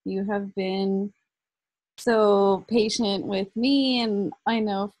 You have been so patient with me, and I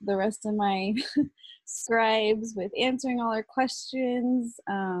know the rest of my scribes with answering all our questions,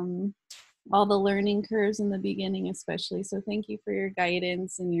 all the learning curves in the beginning especially. So thank you for your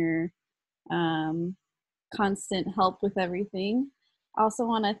guidance and your constant help with everything. I also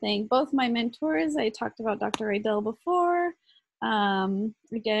want to thank both my mentors. I talked about Dr. Rydell before.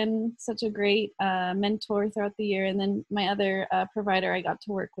 Again, such a great mentor throughout the year. And then my other provider I got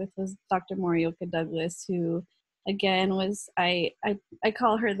to work with was Dr. Morioka Douglas, who again was, I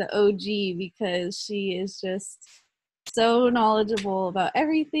call her the OG because she is just so knowledgeable about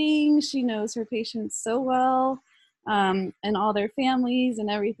everything. She knows her patients so well, and all their families and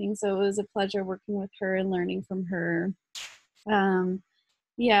everything. So it was a pleasure working with her and learning from her.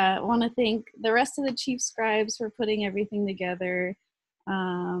 Yeah, I want to thank the rest of the chief scribes for putting everything together.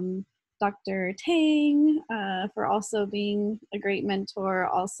 Dr. Tang for also being a great mentor,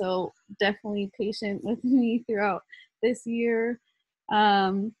 also definitely patient with me throughout this year.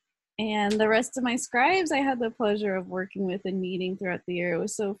 And the rest of my scribes I had the pleasure of working with and meeting throughout the year. It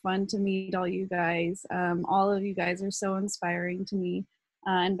was so fun to meet all you guys. All of you guys are so inspiring to me,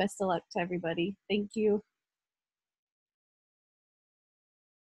 and best of luck to everybody. Thank you.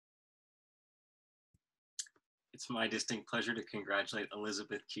 It's my distinct pleasure to congratulate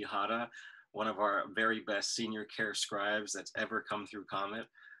Elizabeth Quijada, one of our very best senior care scribes that's ever come through COMET,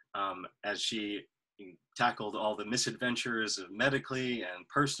 as she tackled all the misadventures of medically and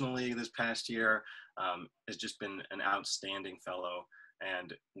personally this past year. Has just been an outstanding fellow,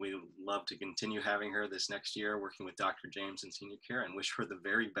 and we love to continue having her this next year working with Dr. James in senior care, and wish her the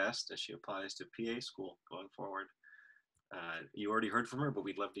very best as she applies to PA school going forward. You already heard from her, but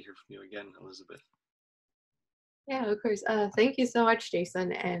we'd love to hear from you again, Elizabeth. Yeah, of course. Thank you so much,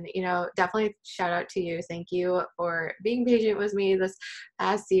 Jason. And, definitely shout out to you. Thank you for being patient with me this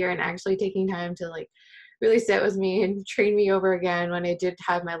past year and actually taking time to really sit with me and train me over again when I did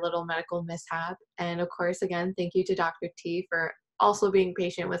have my little medical mishap. And of course, again, thank you to Dr. T for also being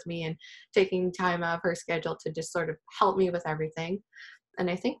patient with me and taking time out of her schedule to just sort of help me with everything. And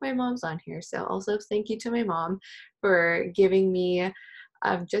I think my mom's on here. So also thank you to my mom for giving me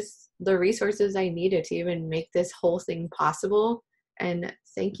just the resources I needed to even make this whole thing possible. And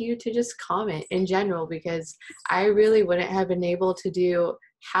thank you to just COMET in general, because I really wouldn't have been able to do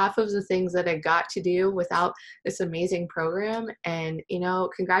half of the things that I got to do without this amazing program. And, you know,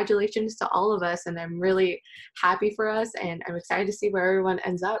 congratulations to all of us. And I'm really happy for us, and I'm excited to see where everyone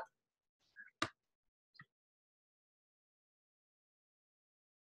ends up.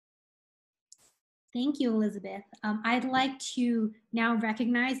 Thank you, Elizabeth. I'd like to now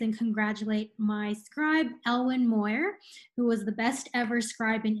recognize and congratulate my scribe, Elwin Moyer, who was the best ever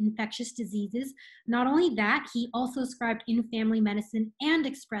scribe in infectious diseases. Not only that, he also scribed in family medicine and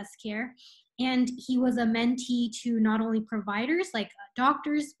express care. And he was a mentee to not only providers like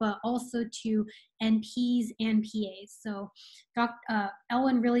doctors, but also to NPs and PAs. So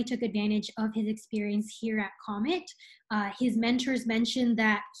Elwin really took advantage of his experience here at COMET. His mentors mentioned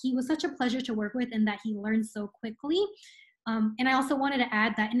that he was such a pleasure to work with and that he learned so quickly. And I also wanted to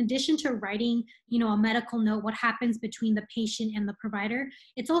add that in addition to writing, you know, a medical note, what happens between the patient and the provider,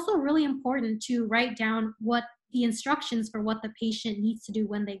 it's also really important to write down what the instructions for what the patient needs to do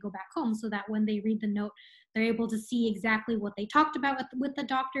when they go back home, so that when they read the note, they're able to see exactly what they talked about with the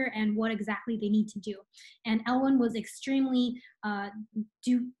doctor and what exactly they need to do. And Elwin was extremely,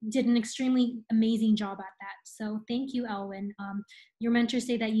 did an extremely amazing job at that. So thank you, Elwin. Your mentors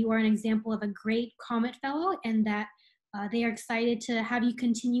say that you are an example of a great COMET fellow, and that they are excited to have you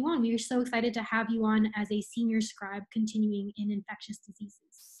continue on. We are so excited to have you on as a senior scribe continuing in infectious diseases.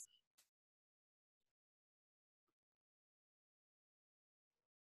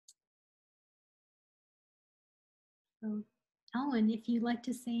 So, Elwin, if you'd like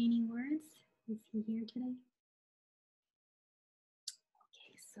to say any words, is he here today?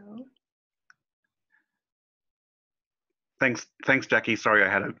 Okay, so. Thanks, Jackie. Sorry, I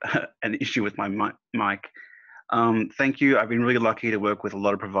had an issue with my mic. Thank you. I've been really lucky to work with a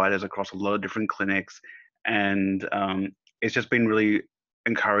lot of providers across a lot of different clinics, and it's just been really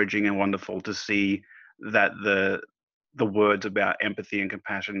encouraging and wonderful to see that the words about empathy and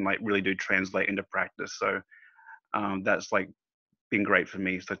compassion like really do translate into practice. So that's like been great for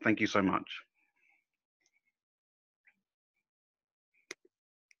me. So thank you so much.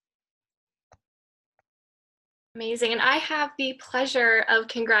 Amazing. And I have the pleasure of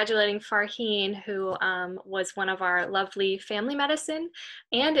congratulating Farheen, who was one of our lovely family medicine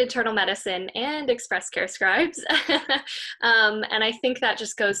and internal medicine and express care scribes. And I think that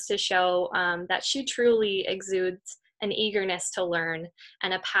just goes to show that she truly exudes an eagerness to learn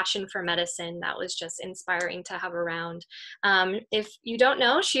and a passion for medicine that was just inspiring to have around. If you don't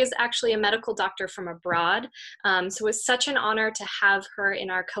know, she is actually a medical doctor from abroad. So it was such an honor to have her in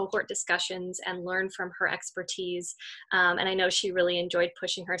our cohort discussions and learn from her expertise. And I know she really enjoyed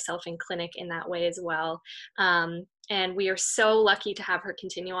pushing herself in clinic in that way as well. And we are so lucky to have her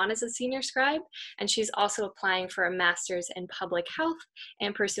continue on as a senior scribe. And she's also applying for a master's in public health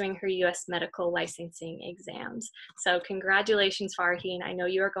and pursuing her US medical licensing exams. So congratulations, Farheen. I know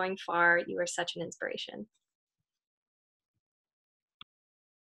you are going far. You are such an inspiration.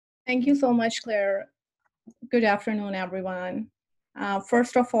 Thank you so much, Claire. Good afternoon, everyone.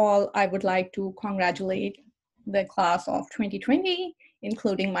 First of all, I would like to congratulate the class of 2020,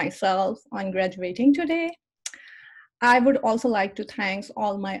 including myself, on graduating today. I would also like to thank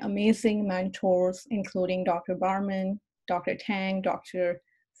all my amazing mentors, including Dr. Barman, Dr. Tang, Dr.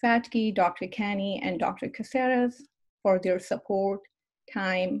 Fatke, Dr. Kenny, and Dr. Caceres for their support,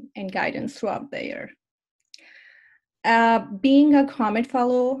 time, and guidance throughout the year. Being a COMET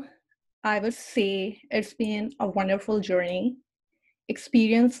fellow, I would say it's been a wonderful journey.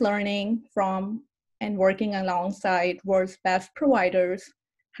 Experience learning from and working alongside world's best providers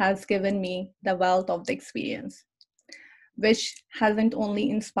has given me the wealth of the experience, which hasn't only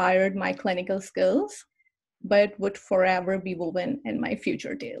inspired my clinical skills, but would forever be woven in my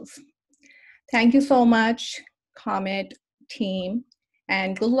future tales. Thank you so much, COMET team,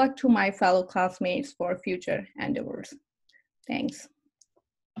 and good luck to my fellow classmates for future endeavors. Thanks.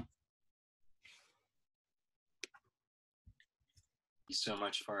 So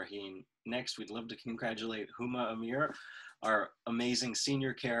much, Farheen. Next, we'd love to congratulate Huma Amir, our amazing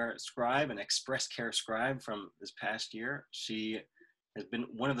senior care scribe and express care scribe from this past year. She has been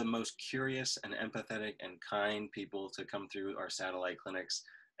one of the most curious and empathetic and kind people to come through our satellite clinics,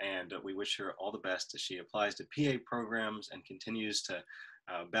 and we wish her all the best as she applies to PA programs and continues to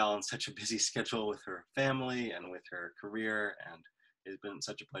balance such a busy schedule with her family and with her career, and it's been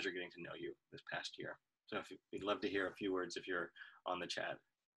such a pleasure getting to know you this past year. So we'd love to hear a few words if you're on the chat.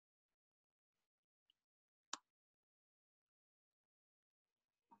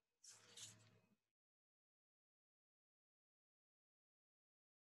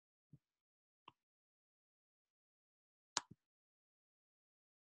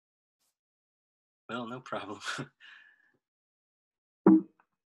 Well, no problem.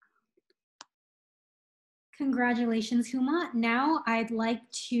 Congratulations, Huma. Now I'd like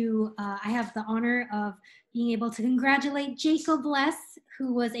to, I have the honor of being able to congratulate Jacob Less,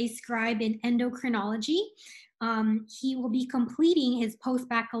 who was a scribe in endocrinology. He will be completing his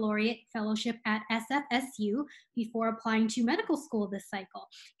post-baccalaureate fellowship at SFSU before applying to medical school this cycle.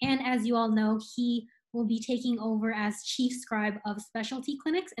 And as you all know, he will be taking over as chief scribe of specialty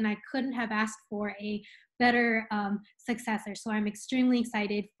clinics, and I couldn't have asked for a better successor. So I'm extremely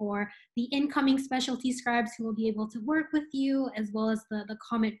excited for the incoming specialty scribes who will be able to work with you, as well as the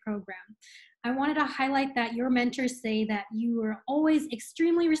COMET program. I wanted to highlight that your mentors say that you were always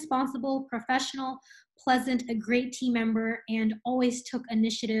extremely responsible, professional, pleasant, a great team member, and always took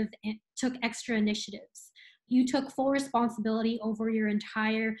initiative and took extra initiatives. You took full responsibility over your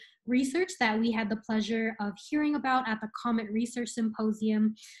entire research that we had the pleasure of hearing about at the COMET Research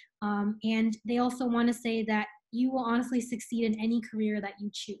Symposium. And they also want to say that you will honestly succeed in any career that you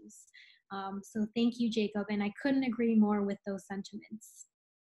choose. So thank you, Jacob, and I couldn't agree more with those sentiments.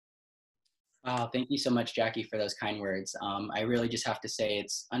 Wow, thank you so much, Jackie, for those kind words. I really just have to say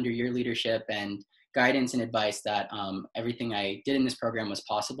it's under your leadership and guidance and advice that everything I did in this program was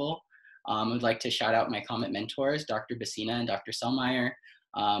possible. I would like to shout out my COMET mentors, Dr. Bassina and Dr. Sellmeyer.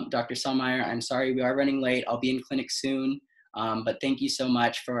 Dr. Sellmeyer, I'm sorry we are running late. I'll be in clinic soon, but thank you so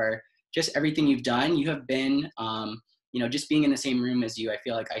much for just everything you've done. You have been, just being in the same room as you, I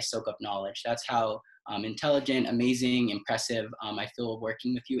feel like I soak up knowledge. That's how intelligent, amazing, impressive I feel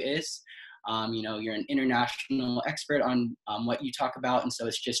working with you is. You're an international expert on what you talk about, and so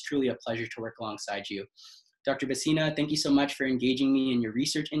it's just truly a pleasure to work alongside you. Dr. Bassina, thank you so much for engaging me in your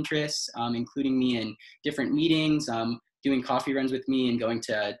research interests, including me in different meetings, doing coffee runs with me and going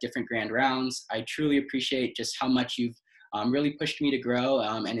to different grand rounds. I truly appreciate just how much you've really pushed me to grow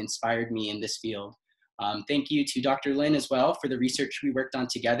and inspired me in this field. Thank you to Dr. Lin as well for the research we worked on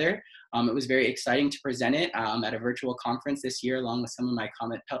together. It was very exciting to present it at a virtual conference this year along with some of my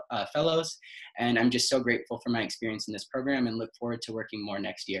COMET fellows. And I'm just so grateful for my experience in this program and look forward to working more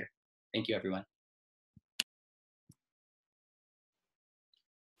next year. Thank you, everyone.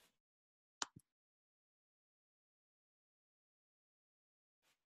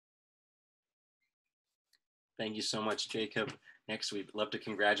 Thank you so much, Jacob. Next, we'd love to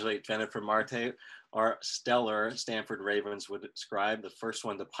congratulate Jennifer Marte, our stellar Stanford Ravenswood scribe, the first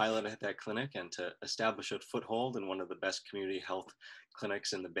one to pilot at that clinic and to establish a foothold in one of the best community health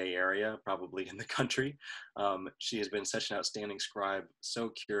clinics in the Bay Area, probably in the country. She has been such an outstanding scribe, so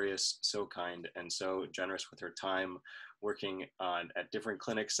curious, so kind, and so generous with her time, working at different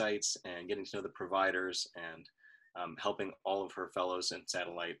clinic sites and getting to know the providers and helping all of her fellows in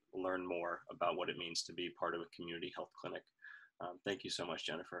Satellite learn more about what it means to be part of a community health clinic. Thank you so much,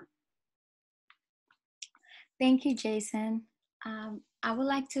 Jennifer. Thank you, Jason. I would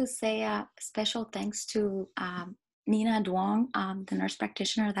like to say a special thanks to Nina Duong, the nurse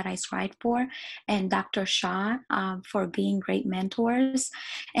practitioner that I scribed for, and Dr. Shah for being great mentors.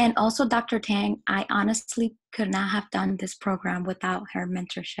 And also Dr. Tang, I honestly could not have done this program without her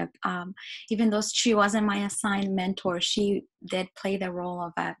mentorship. Even though she wasn't my assigned mentor, she did play the role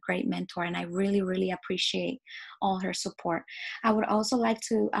of a great mentor, and I really, really appreciate all her support. I would also like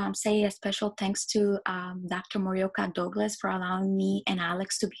to say a special thanks to Dr. Morioka Douglas for allowing me and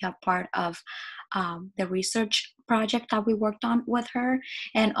Alex to be a part of the research project that we worked on with her.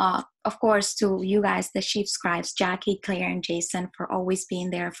 And of course, to you guys, the chief scribes, Jackie, Claire, and Jason, for always being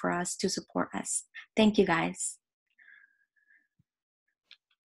there for us to support us. Thank you, guys.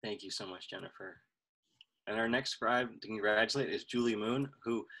 Thank you so much, Jennifer. And our next scribe to congratulate is Julie Moon,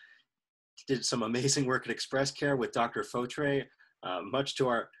 who did some amazing work at Express Care with Dr. Fautre, much to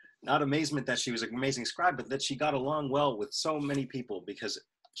our, not amazement that she was an amazing scribe, but that she got along well with so many people, because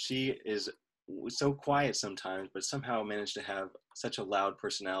she is so quiet sometimes, but somehow managed to have such a loud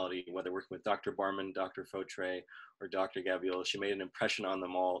personality, whether working with Dr. Barman, Dr. Fautre, or Dr. Gaviola. She made an impression on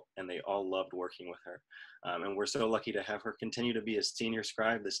them all, and they all loved working with her. And we're so lucky to have her continue to be a senior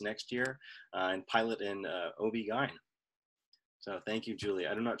scribe this next year and pilot in OB-GYN. So thank you, Julie.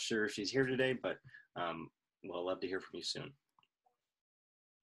 I'm not sure if she's here today, but we'll love to hear from you soon.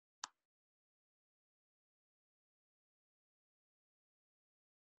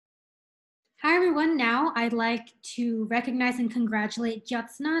 Hi, everyone. Now I'd like to recognize and congratulate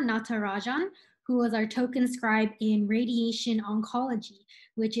Jyotsna Natarajan, who was our token scribe in radiation oncology,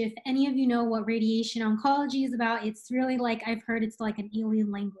 which if any of you know what radiation oncology is about, it's really like, I've heard it's like an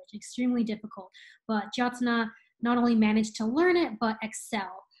alien language, extremely difficult. But Jyotsna not only managed to learn it, but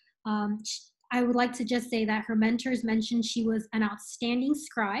excel. I would like to just say that her mentors mentioned she was an outstanding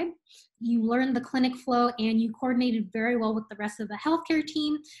scribe. You learned the clinic flow and you coordinated very well with the rest of the healthcare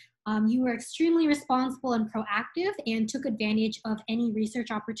team. You were extremely responsible and proactive and took advantage of any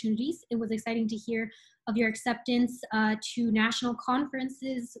research opportunities. It was exciting to hear of your acceptance to national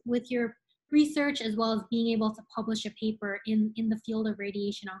conferences with your research, as well as being able to publish a paper in the field of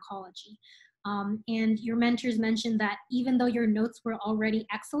radiation oncology. And your mentors mentioned that even though your notes were already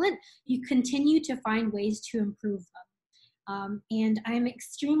excellent, you continue to find ways to improve them. And I'm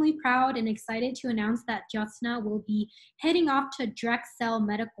extremely proud and excited to announce that Jyotsna will be heading off to Drexel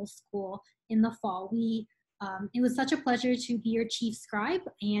Medical School in the fall. It was such a pleasure to be your chief scribe,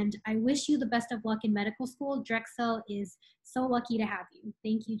 and I wish you the best of luck in medical school. Drexel is so lucky to have you.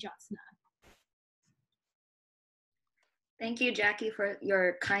 Thank you, Jyotsna. Thank you, Jackie, for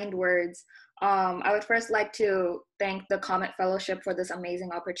your kind words. I would first like to thank the COMET Fellowship for this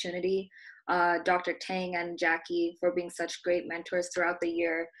amazing opportunity, Dr. Tang and Jackie for being such great mentors throughout the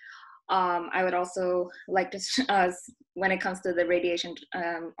year. I would also like to, when it comes to the radiation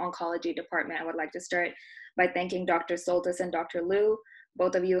oncology department, I would like to start by thanking Dr. Soltis and Dr. Liu.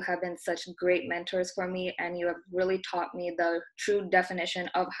 Both of you have been such great mentors for me, and you have really taught me the true definition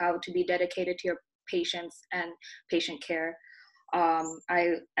of how to be dedicated to your patients and patient care.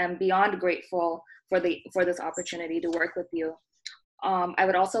 I am beyond grateful for this opportunity to work with you. I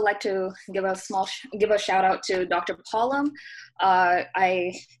would also like to give a shout out to Dr. Paulum.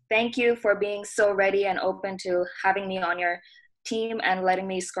 I thank you for being so ready and open to having me on your team and letting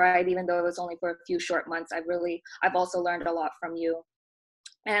me scribe, even though it was only for a few short months. I've also learned a lot from you.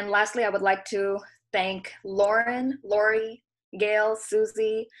 And lastly, I would like to thank Lauren, Lori, Gail,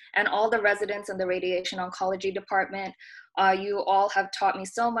 Susie, and all the residents in the radiation oncology department. You all have taught me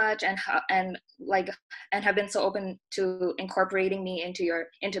so much and have been so open to incorporating me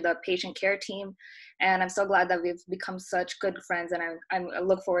into the patient care team. And I'm so glad that we've become such good friends, and I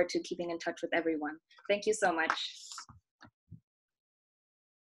look forward to keeping in touch with everyone. Thank you so much.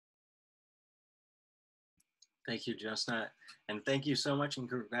 Thank you, Jyotsna. And thank you so much, and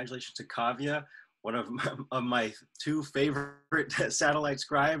congratulations to Kavya, one of my two favorite satellite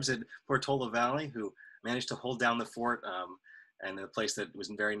scribes in Portola Valley, who managed to hold down the fort and a place that was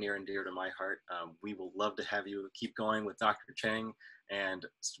very near and dear to my heart. We will love to have you keep going with Dr. Chang, and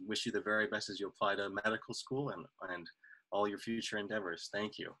wish you the very best as you apply to medical school and all your future endeavors.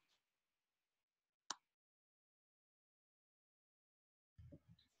 Thank you.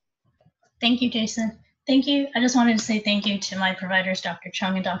 Thank you, Jason. Thank you. I just wanted to say thank you to my providers, Dr.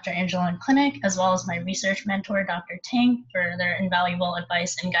 Chung and Dr. Angela in clinic, as well as my research mentor, Dr. Tang, for their invaluable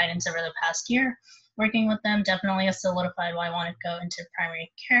advice and guidance over the past year. Working with them definitely has solidified why I wanted to go into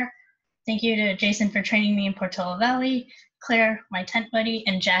primary care. Thank you to Jason for training me in Portola Valley, Claire, my tent buddy,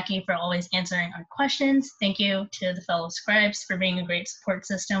 and Jackie for always answering our questions. Thank you to the fellow scribes for being a great support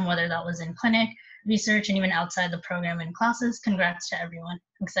system, whether that was in clinic, research, and even outside the program and classes. Congrats to everyone.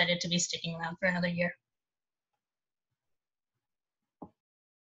 I'm excited to be sticking around for another year.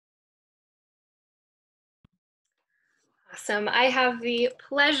 Awesome. I have the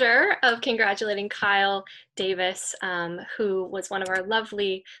pleasure of congratulating Kyle Davis, who was one of our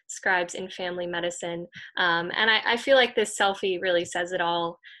lovely scribes in family medicine. And I feel like this selfie really says it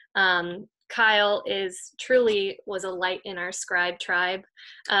all. Kyle truly was a light in our scribe tribe.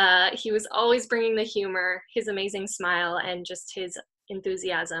 He was always bringing the humor, his amazing smile, and just his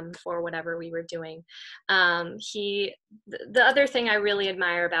enthusiasm for whatever we were doing. The other thing I really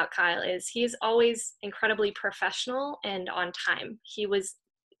admire about Kyle is he's always incredibly professional and on time. He was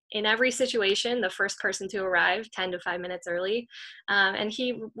in every situation the first person to arrive 10 to 5 minutes early, and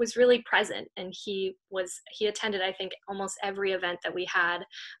he was really present, and he attended, I think, almost every event that we had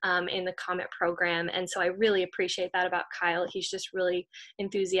in the COMET program. And so I really appreciate that about Kyle. He's just really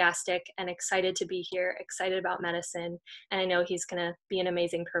enthusiastic and excited to be here, excited about medicine, and I know he's going to be an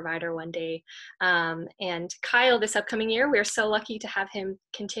amazing provider one day. And Kyle, this upcoming year, we're so lucky to have him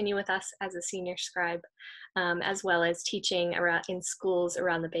continue with us as a senior scribe, as well as teaching in schools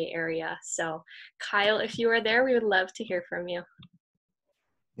around the Bay Area. So Kyle, if you are there, we would love to hear from you.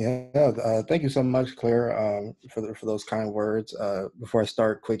 Yeah, thank you so much, Claire, for those kind words. Before I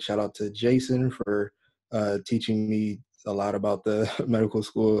start, quick shout out to Jason for teaching me a lot about the medical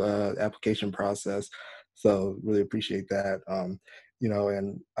school application process. So really appreciate that.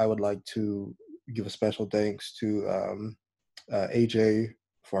 And I would like to give a special thanks to AJ,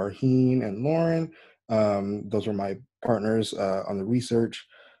 Farheen, and Lauren. Those were my partners on the research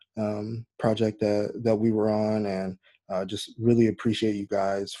project that we were on, and just really appreciate you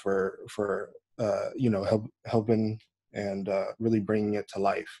guys for helping and really bringing it to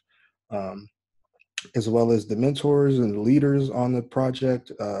life. as well as the mentors and the leaders on the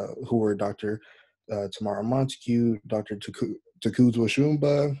project, who were Dr. Tamara Montague, Dr. Takuzwa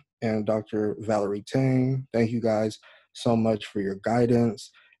Shumba, and Dr. Valerie Tang. Thank you guys so much for your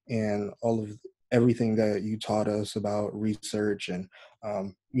guidance and all of everything that you taught us about research and,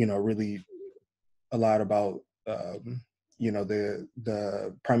 really a lot about,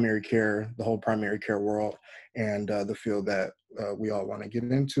 the primary care, the whole primary care world, and the field that we all want to get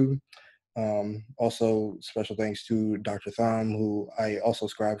into. Also, special thanks to Dr. Tham, who I also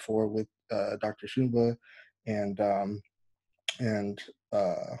scribed for with Dr. Shumba, and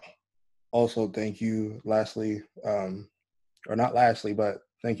also thank you, lastly, or not lastly, but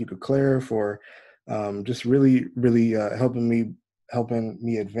thank you to Claire for just really helping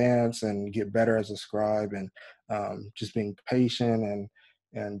me advance and get better as a scribe, and just being patient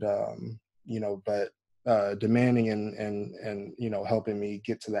and but demanding and helping me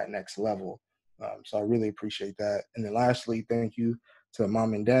get to that next level. So I really appreciate that. And then lastly, thank you to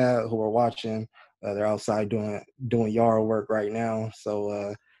mom and dad who are watching. They're outside doing yard work right now,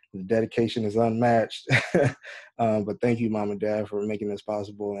 so the dedication is unmatched. But thank you, mom and dad, for making this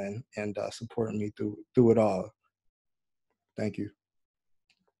possible and supporting me through it all. Thank you.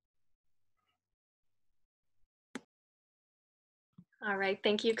 All right,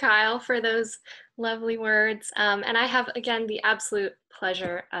 thank you, Kyle, for those lovely words. And I have, again, the absolute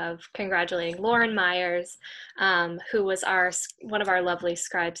pleasure of congratulating Lauren Myers, who was one of our lovely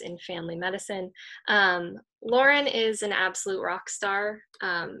scribes in family medicine. Lauren is an absolute rock star.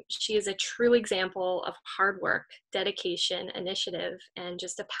 She is a true example of hard work, dedication, initiative, and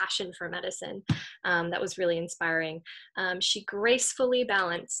just a passion for medicine that was really inspiring. She gracefully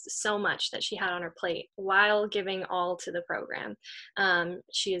balanced so much that she had on her plate while giving all to the program.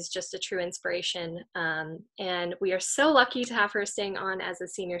 She is just a true inspiration, and we are so lucky to have her staying on as a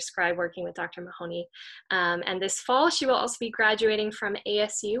senior scribe working with Dr. Mahoney. And this fall, she will also be graduating from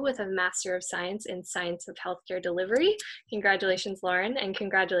ASU with a Master of Science in Science of Healthcare Delivery. Congratulations, Lauren, and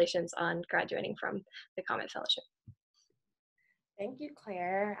congratulations on graduating from the COMET Fellowship. Thank you,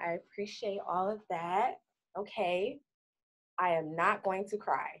 Claire. I appreciate all of that. Okay, I am not going to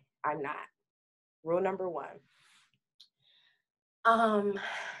cry. I'm not. Rule number one.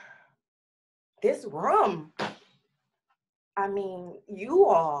 This room, I mean, you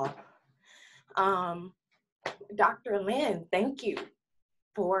all, Dr. Lynn, thank you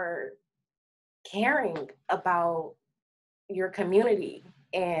for caring about your community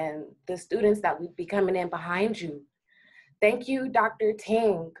and the students that would be coming in behind you. Thank you, Dr.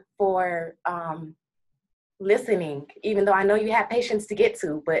 Ting, for listening, even though I know you have patience to get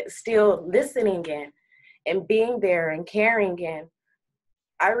to, but still listening and being there and caring. And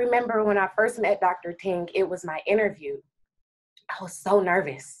I remember when I first met Dr. Ting, it was my interview. I was so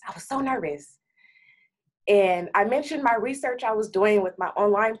nervous. And I mentioned my research I was doing with my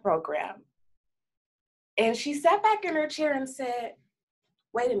online program. And she sat back in her chair and said,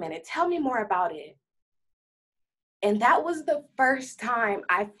 wait a minute, tell me more about it. And that was the first time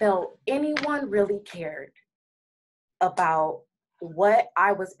I felt anyone really cared about what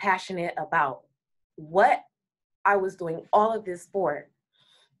I was passionate about, what I was doing all of this for.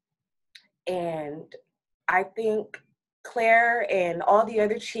 And I think Claire and all the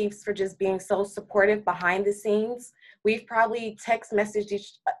other chiefs for just being so supportive behind the scenes. We've probably text messaged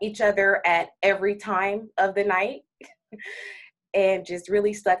each other at every time of the night and just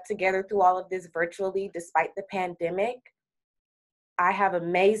really stuck together through all of this virtually despite the pandemic. I have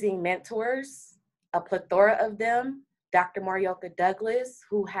amazing mentors, a plethora of them. Dr. Marioka Douglas,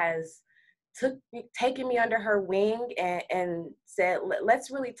 who has taken me under her wing and said, let's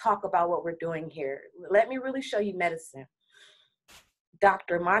really talk about what we're doing here. Let me really show you medicine.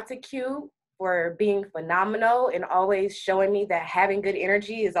 Dr. Montague for being phenomenal and always showing me that having good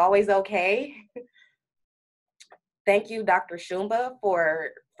energy is always okay. Thank you, Dr. Shumba,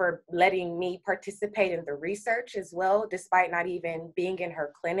 for letting me participate in the research as well, despite not even being in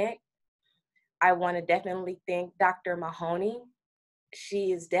her clinic. I want to definitely thank Dr. Mahoney.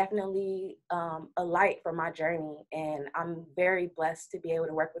 She is definitely a light for my journey, and I'm very blessed to be able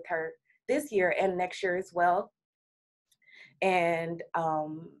to work with her this year and next year as well. And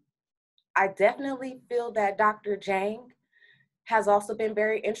I definitely feel that Dr. Jang has also been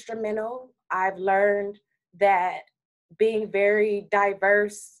very instrumental. I've learned that being very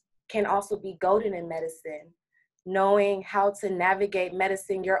diverse can also be golden in medicine. Knowing how to navigate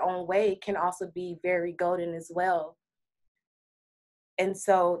medicine your own way can also be very golden as well. And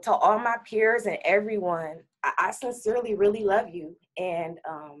so to all my peers and everyone, I sincerely really love you. And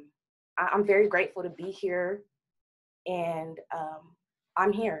I'm very grateful to be here. And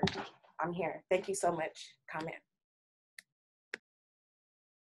I'm here. I'm here. Thank you so much, COMET.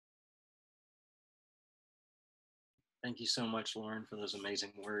 Thank you so much, Lauren, for those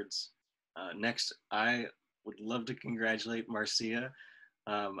amazing words. Next, I would love to congratulate Marcia.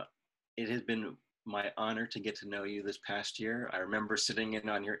 It has been my honor to get to know you this past year. I remember sitting in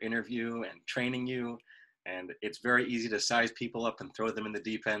on your interview and training you, and it's very easy to size people up and throw them in the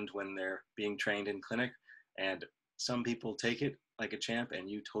deep end when they're being trained in clinic. And some people take it like a champ, and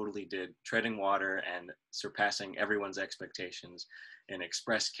you totally did, treading water and surpassing everyone's expectations in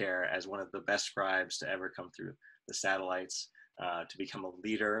express care as one of the best scribes to ever come through the satellites, to become a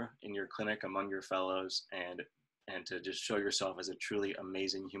leader in your clinic among your fellows, and to just show yourself as a truly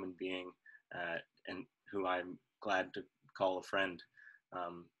amazing human being, and who I'm glad to call a friend.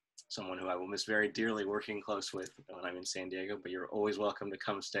 Someone who I will miss very dearly working close with when I'm in San Diego, but you're always welcome to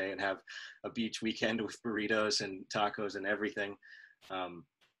come stay and have a beach weekend with burritos and tacos and everything. The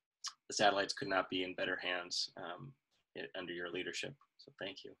satellites could not be in better hands under your leadership, so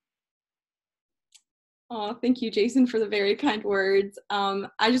thank you. Oh, thank you, Jason, for the very kind words.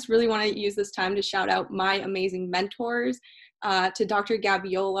 I just really want to use this time to shout out my amazing mentors, to Dr.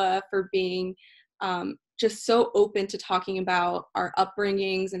 Gabiola for being just so open to talking about our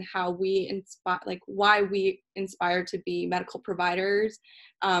upbringings and how we inspire, like why we inspire to be medical providers.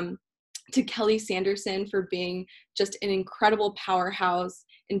 To Kelly Sanderson for being just an incredible powerhouse.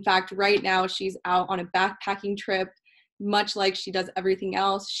 In fact, right now she's out on a backpacking trip, much like she does everything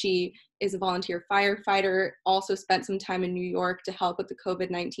else. She is a volunteer firefighter, also spent some time in New York to help with the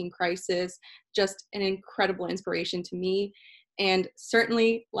COVID-19 crisis. Just an incredible inspiration to me. And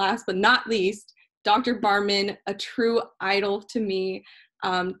certainly, last but not least, Dr. Barman, a true idol to me.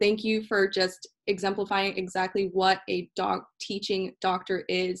 Thank you for just exemplifying exactly what a teaching doctor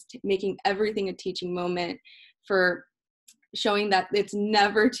is, making everything a teaching moment, for showing that it's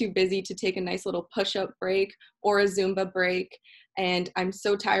never too busy to take a nice little push-up break or a Zumba break. And I'm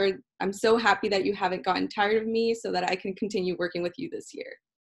so tired. I'm so happy that you haven't gotten tired of me so that I can continue working with you this year.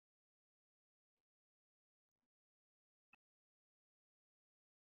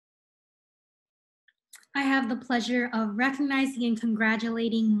 I have the pleasure of recognizing and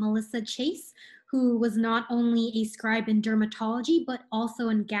congratulating Melissa Chase, who was not only a scribe in dermatology, but also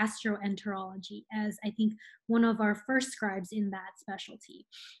in gastroenterology, as I think one of our first scribes in that specialty.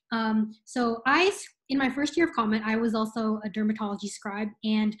 So in my first year of COMET, I was also a dermatology scribe,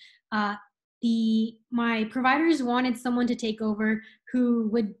 and my providers wanted someone to take over who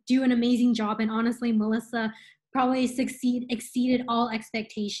would do an amazing job, and honestly, Melissa probably exceeded all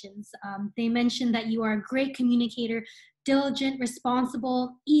expectations. They mentioned that you are a great communicator, diligent,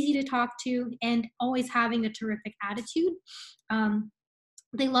 responsible, easy to talk to, and always having a terrific attitude.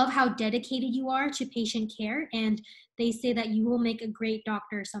 They love how dedicated you are to patient care, and they say that you will make a great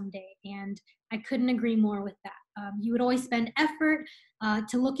doctor someday, and I couldn't agree more with that. You would always spend effort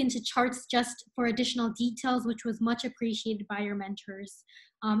to look into charts just for additional details, which was much appreciated by your mentors.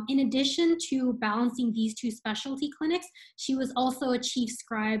 In addition to balancing these two specialty clinics, she was also a chief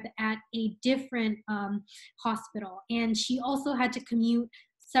scribe at a different hospital, and she also had to commute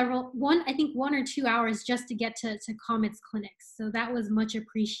I think 1 or 2 hours just to get to COMET's clinics. So that was much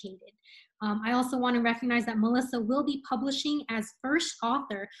appreciated. I also want to recognize that Melissa will be publishing as first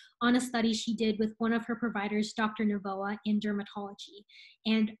author on a study she did with one of her providers, Dr. Novoa, in dermatology.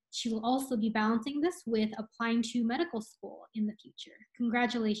 And she will also be balancing this with applying to medical school in the future.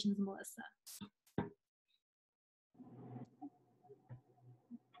 Congratulations, Melissa.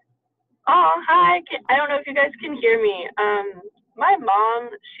 Oh, hi. I don't know if you guys can hear me. My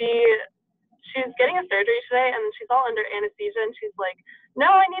mom, she's getting a surgery today, and she's all under anesthesia, and she's like, no,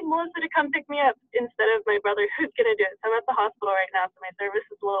 I need Melissa to come pick me up instead of my brother who's going to do it. So I'm at the hospital right now, so my service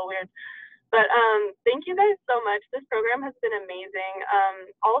is a little weird. But thank you guys so much. This program has been amazing.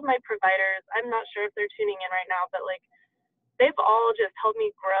 All of my providers, I'm not sure if they're tuning in right now, but like they've all just helped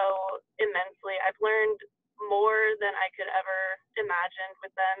me grow immensely. I've learned more than I could ever imagine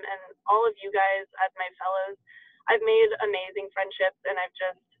with them. And all of you guys as my fellows, I've made amazing friendships, and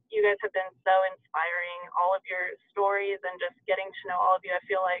you guys have been so inspiring. All of your stories and just getting to know all of you, I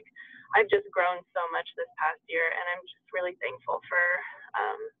feel like I've just grown so much this past year, and I'm just really thankful for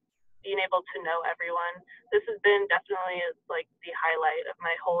being able to know everyone. This has been definitely like the highlight of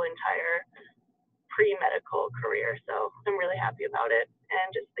my whole entire pre-medical career, so I'm really happy about it, and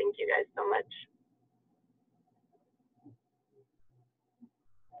just thank you guys so much.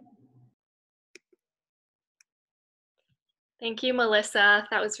 Thank you, Melissa.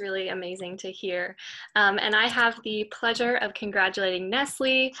 That was really amazing to hear. And I have the pleasure of congratulating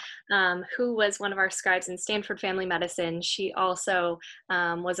Nestle, who was one of our scribes in Stanford Family Medicine. She also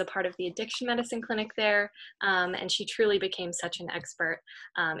was a part of the addiction medicine clinic there, and she truly became such an expert.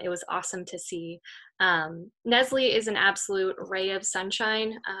 It was awesome to see. Nestle is an absolute ray of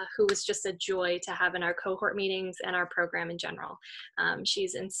sunshine, who was just a joy to have in our cohort meetings and our program in general.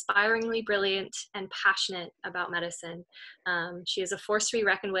 She's inspiringly brilliant and passionate about medicine. She is a force to be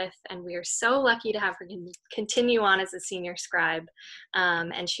reckoned with, and we are so lucky to have her continue on as a senior scribe.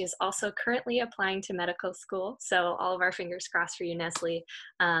 And she is also currently applying to medical school, so all of our fingers crossed for you, Nestle,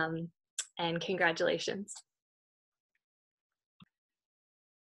 and congratulations.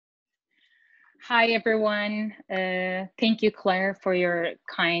 Hi, everyone. Thank you, Claire, for your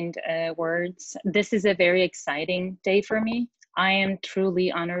kind words. This is a very exciting day for me. I am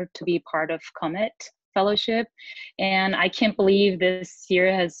truly honored to be part of COMET Fellowship, and I can't believe this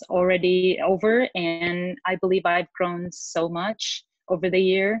year has already over, and I believe I've grown so much over the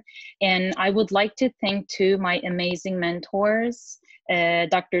year. And I would like to thank too my amazing mentors,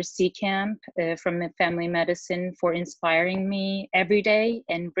 Dr. Seekamp from Family Medicine for inspiring me every day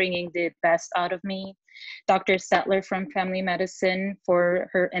and bringing the best out of me. Dr. Settler from Family Medicine for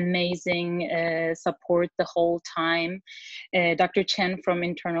her amazing support the whole time. Dr. Chen from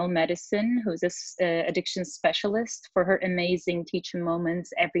Internal Medicine, who's an addiction specialist, for her amazing teaching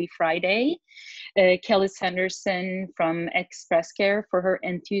moments every Friday. Kelly Sanderson from Express Care for her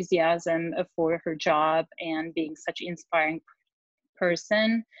enthusiasm for her job and being such an inspiring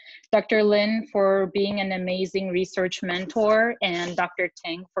person, Dr. Lin for being an amazing research mentor, and Dr.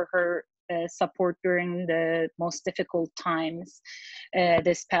 Tang for her support during the most difficult times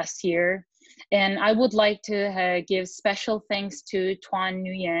this past year. And I would like to give special thanks to Tuan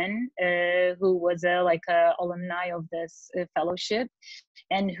Nguyen, who was like a alumni of this fellowship,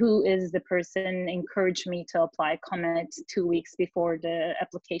 and who is the person encouraged me to apply COMET 2 weeks before the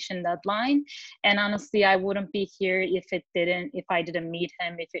application deadline. And honestly, I wouldn't be here if I didn't meet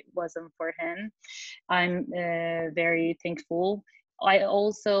him, if it wasn't for him. I'm very thankful. I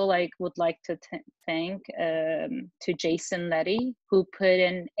also would like to thank to Jason Letty, who put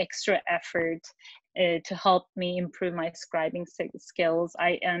in extra effort to help me improve my scribing skills.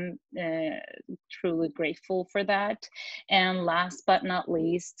 I am truly grateful for that. And last but not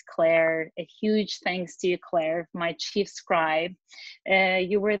least, Claire, a huge thanks to you, Claire, my chief scribe.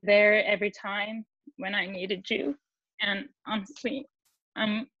 You were there every time when I needed you. And honestly,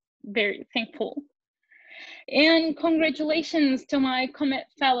 I'm very thankful. And congratulations to my COMET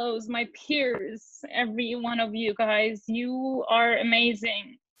fellows, my peers, every one of you guys. You are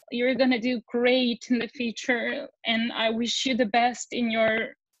amazing. You're gonna do great in the future, and I wish you the best in your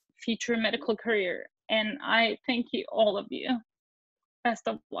future medical career. And I thank you, all of you. Best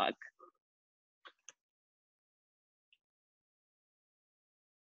of luck.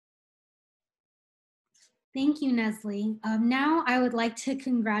 Thank you, Nestle. Now I would like to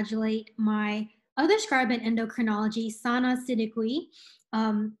congratulate my other scribe in endocrinology, Sana Siddiqui.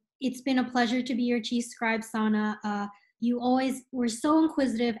 It's been a pleasure to be your chief scribe, Sana. You always were so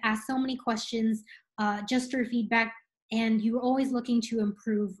inquisitive, asked so many questions, just for feedback, and you were always looking to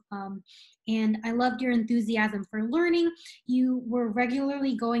improve. And I loved your enthusiasm for learning. You were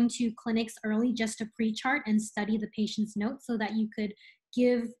regularly going to clinics early just to pre-chart and study the patient's notes so that you could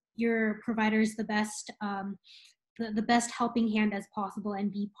give your providers the best the best helping hand as possible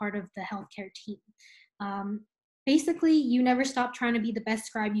and be part of the healthcare team. Basically, you never stopped trying to be the best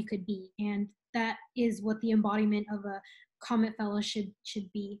scribe you could be, and that is what the embodiment of a COMET fellow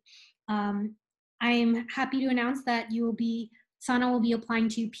should be. I am happy to announce that Sana will be applying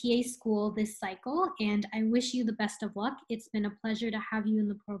to PA school this cycle, and I wish you the best of luck. It's been a pleasure to have you in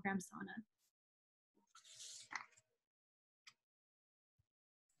the program, Sana.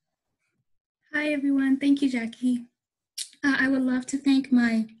 Hi, everyone. Thank you, Jackie. I would love to thank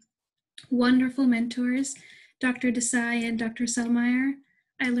my wonderful mentors, Dr. Desai and Dr. Selmayr.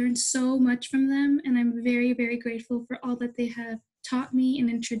 I learned so much from them, and I'm very, very grateful for all that they have taught me and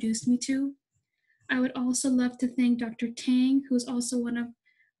introduced me to. I would also love to thank Dr. Tang, who is also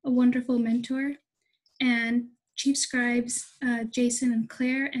a wonderful mentor, and Chief Scribes Jason and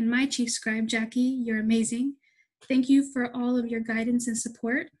Claire, and my Chief Scribe, Jackie. You're amazing. Thank you for all of your guidance and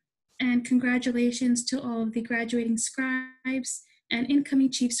support. And congratulations to all of the graduating scribes and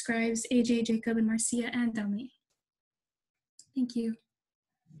incoming chief scribes, AJ, Jacob, and Marcia, and Dami. Thank you.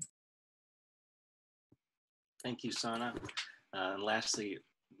 Thank you, Sana. And lastly,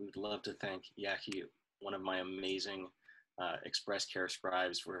 we'd love to thank Yaki, one of my amazing Express Care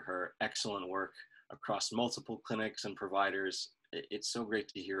scribes, for her excellent work across multiple clinics and providers. It's so great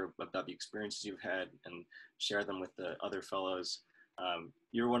to hear about the experiences you've had and share them with the other fellows.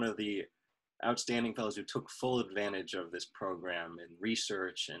 You're one of the outstanding fellows who took full advantage of this program and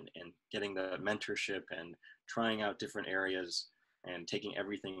research and getting the mentorship and trying out different areas and taking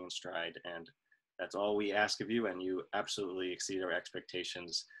everything in stride. And that's all we ask of you, and you absolutely exceeded our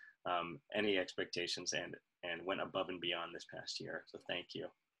expectations, any expectations, and went above and beyond this past year. So thank you.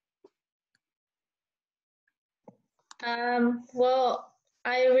 Well,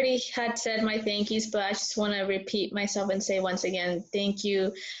 I already had said my thank yous, but I just want to repeat myself and say once again, thank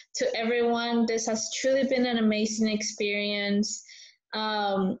you to everyone. This has truly been an amazing experience.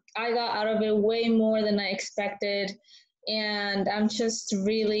 I got out of it way more than I expected, and I'm just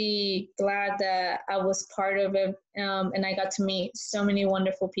really glad that I was part of it, and I got to meet so many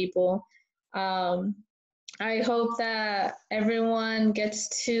wonderful people. I hope that everyone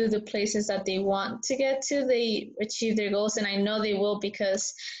gets to the places that they want to get to, they achieve their goals, and I know they will,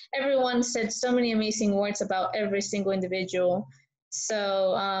 because everyone said so many amazing words about every single individual.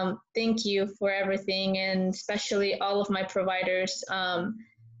 So thank you for everything, and especially all of my providers.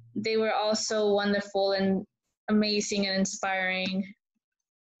 They were all so wonderful and amazing and inspiring.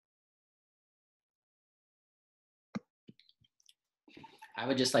 I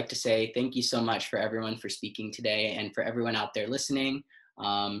would just like to say thank you so much for everyone for speaking today, and for everyone out there listening.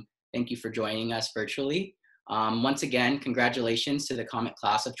 Thank you for joining us virtually. Once again, congratulations to the COMET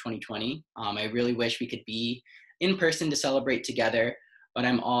class of 2020. I really wish we could be in person to celebrate together, but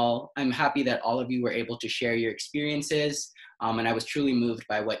I'm happy that all of you were able to share your experiences, and I was truly moved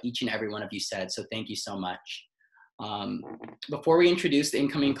by what each and every one of you said, so thank you so much. Before we introduce the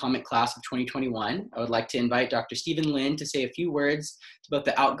incoming COMET class of 2021, I would like to invite Dr. Stephen Lin to say a few words about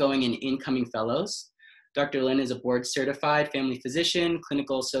the outgoing and incoming fellows. Dr. Lin is a board-certified family physician,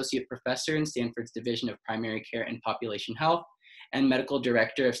 clinical associate professor in Stanford's Division of Primary Care and Population Health, and medical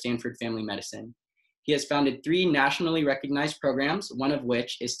director of Stanford Family Medicine. He has founded 3 nationally recognized programs, one of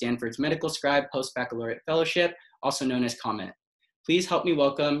which is Stanford's Medical Scribe Post-Baccalaureate Fellowship, also known as COMET. Please help me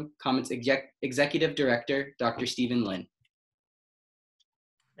welcome COMET's Executive Director, Dr. Stephen Lin.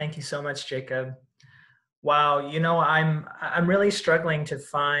 Thank you so much, Jacob. Wow, you know, I'm really struggling to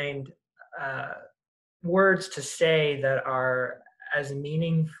find words to say that are as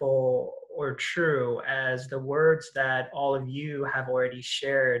meaningful or true as the words that all of you have already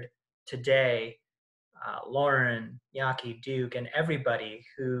shared today. Lauren, Yaki, Duke, and everybody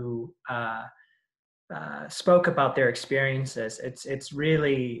who spoke about their experiences. It's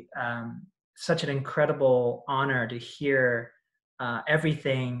really such an incredible honor to hear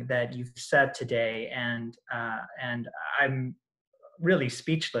everything that you've said today, and I'm really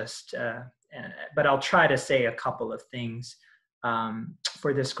speechless. But I'll try to say a couple of things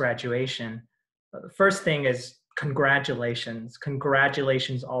for this graduation. The first thing is congratulations.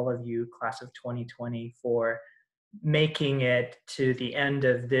 Congratulations, all of you, class of 2020, for making it to the end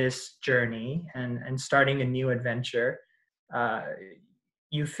of this journey and starting a new adventure.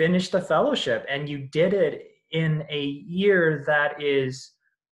 You finished the fellowship, and you did it in a year that is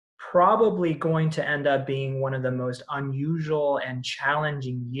probably going to end up being one of the most unusual and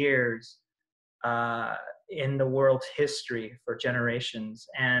challenging years in the world's history for generations.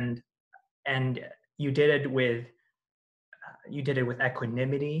 And you did it with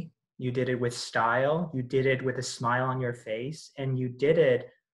equanimity. You did it with style. You did it with a smile on your face, and you did it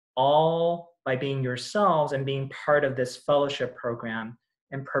all by being yourselves and being part of this fellowship program,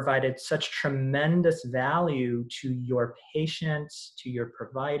 and provided such tremendous value to your patients, to your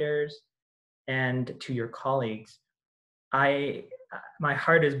providers, and to your colleagues. My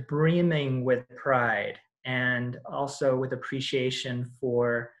heart is brimming with pride, and also with appreciation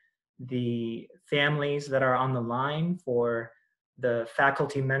for the families that are on the line, for the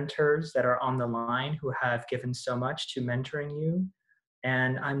faculty mentors that are on the line who have given so much to mentoring you.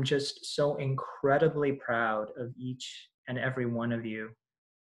 And I'm just so incredibly proud of each and every one of you.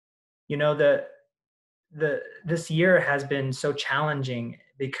 You know, this year has been so challenging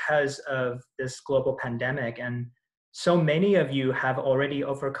because of this global pandemic, and so many of you have already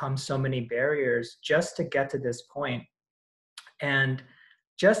overcome so many barriers just to get to this point. And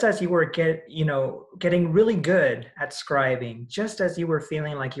just as you were getting really good at scribing, just as you were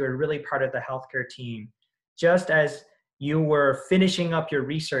feeling like you were really part of the healthcare team, just as you were finishing up your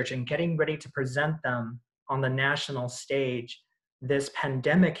research and getting ready to present them on the national stage, this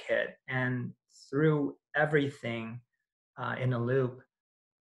pandemic hit and threw everything in a loop.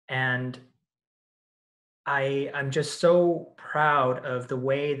 And I'm just so proud of the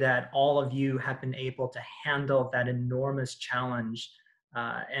way that all of you have been able to handle that enormous challenge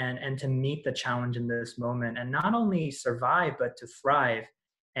and to meet the challenge in this moment and not only survive, but to thrive.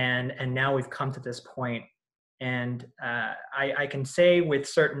 And now we've come to this point. And I can say with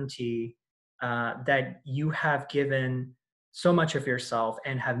certainty that you have given so much of yourself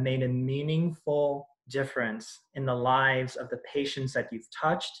and have made a meaningful difference in the lives of the patients that you've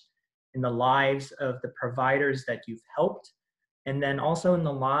touched, in the lives of the providers that you've helped, and then also in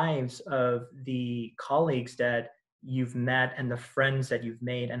the lives of the colleagues that you've met and the friends that you've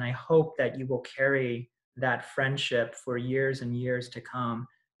made. And I hope that you will carry that friendship for years and years to come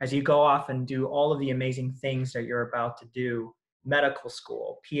as you go off and do all of the amazing things that you're about to do: medical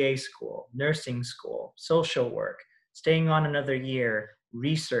school, PA school, nursing school, social work, staying on another year,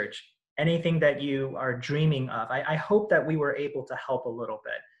 research, anything that you are dreaming of. I hope that we were able to help a little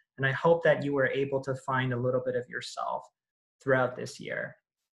bit. And I hope that you were able to find a little bit of yourself throughout this year.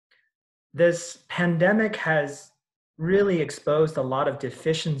 This pandemic has really exposed a lot of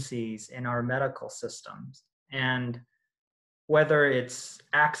deficiencies in our medical systems. And whether it's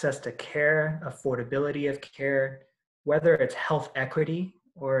access to care, affordability of care, whether it's health equity,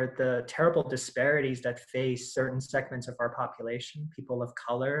 or the terrible disparities that face certain segments of our population, people of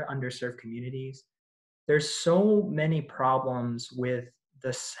color, underserved communities. There's so many problems with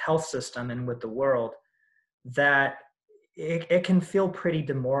this health system and with the world that it can feel pretty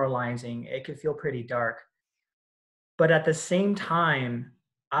demoralizing. It can feel pretty dark. But at the same time,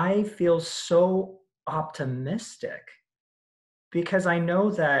 I feel so optimistic because I know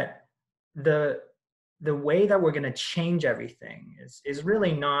that the way that we're going to change everything is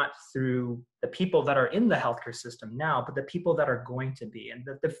really not through the people that are in the healthcare system now, but the people that are going to be, and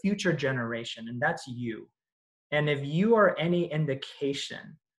the future generation, and that's you. And if you are any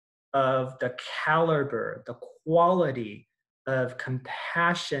indication of the caliber, the quality of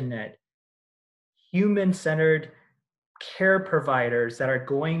compassionate, human-centered care providers that are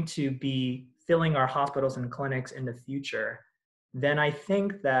going to be filling our hospitals and clinics in the future, then I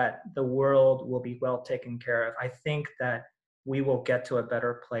think that the world will be well taken care of. I think that we will get to a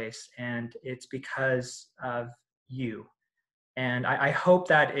better place, and it's because of you. And I hope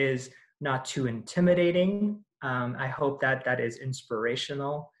that is not too intimidating. I hope that that is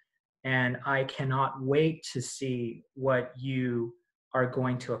inspirational. And I cannot wait to see what you are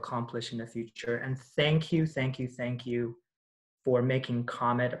going to accomplish in the future. And thank you, thank you, thank you for making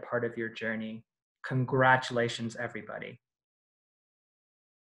COMET a part of your journey. Congratulations, everybody.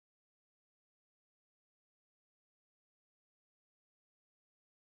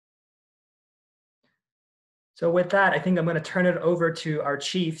 So with that, I think I'm going to turn it over to our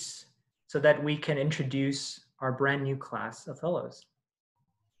chiefs so that we can introduce our brand new class of fellows.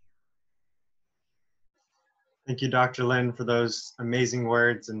 Thank you, Dr. Lin, for those amazing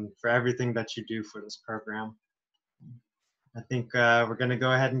words and for everything that you do for this program. I think we're going to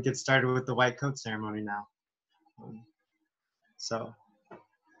go ahead and get started with the white coat ceremony now. So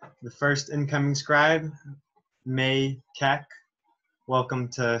the first incoming scribe, May Keck. Welcome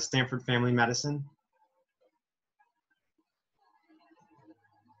to Stanford Family Medicine.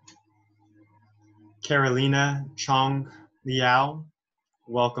 Carolina Chong Liao.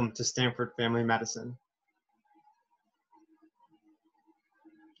 Welcome to Stanford Family Medicine.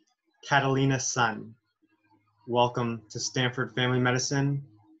 Catalina Sun. Welcome to Stanford Family Medicine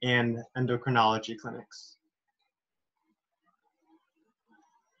and Endocrinology Clinics.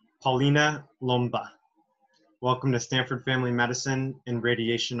 Paulina Lomba. Welcome to Stanford Family Medicine and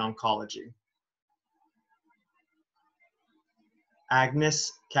Radiation Oncology.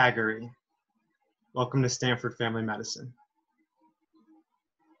 Agnes Kagari. Welcome to Stanford Family Medicine.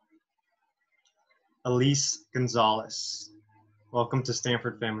 Elise Gonzalez. Welcome to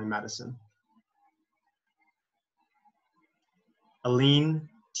Stanford Family Medicine. Aline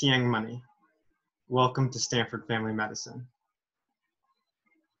Tiangmoney. Welcome to Stanford Family Medicine.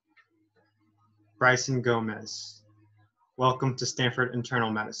 Bryson Gomez. Welcome to Stanford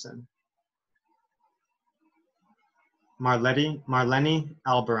Internal Medicine. Marlene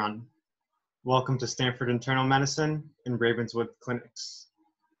Alberon. Welcome to Stanford Internal Medicine and Ravenswood Clinics.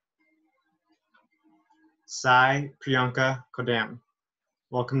 Sai Priyanka Kodam.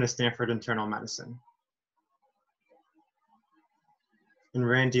 Welcome to Stanford Internal Medicine. And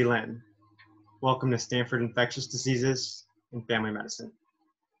Randy Lin. Welcome to Stanford Infectious Diseases and Family Medicine.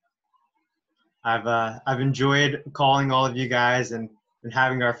 I've enjoyed calling all of you guys and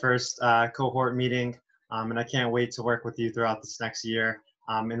having our first cohort meeting, and I can't wait to work with you throughout this next year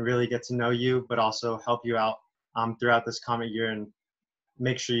and really get to know you, but also help you out throughout this COMET year and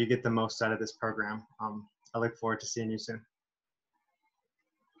make sure you get the most out of this program. I look forward to seeing you soon.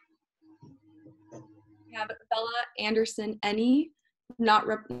 We have Bella Anderson Eny.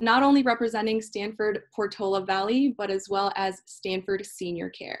 not only representing Stanford Portola Valley, but as well as Stanford Senior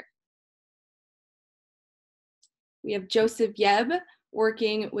Care. We have Joseph Yeb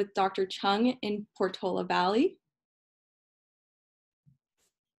working with Dr. Chung in Portola Valley.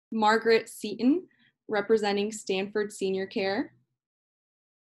 Margaret Seaton representing Stanford Senior Care.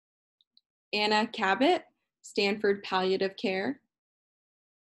 Anna Cabot, Stanford Palliative Care.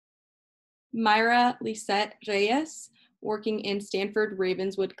 Myra Lisette Reyes, working in Stanford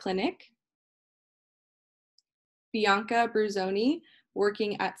Ravenswood Clinic. Bianca Bruzzoni,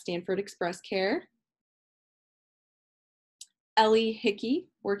 working at Stanford Express Care. Ellie Hickey,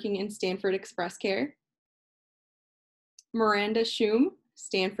 working in Stanford Express Care. Miranda Schum,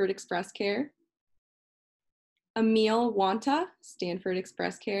 Stanford Express Care. Emil Wanta, Stanford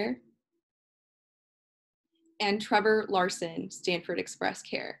Express Care. And Trevor Larson, Stanford Express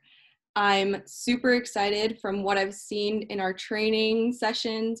Care. I'm super excited from what I've seen in our training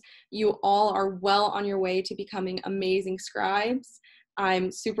sessions. You all are well on your way to becoming amazing scribes.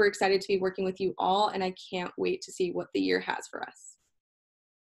 I'm super excited to be working with you all, and I can't wait to see what the year has for us.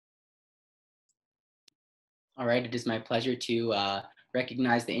 All right, it is my pleasure to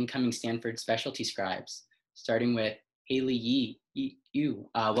recognize the incoming Stanford specialty scribes, starting with Haley Yu.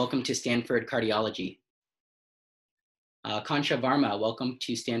 Welcome to Stanford Cardiology. Kansha Varma, welcome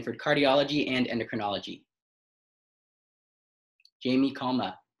to Stanford Cardiology and Endocrinology. Jamie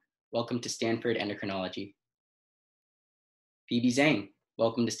Kalma, welcome to Stanford Endocrinology. Phoebe Zhang,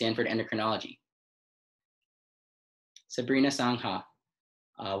 welcome to Stanford Endocrinology. Sabrina Sangha,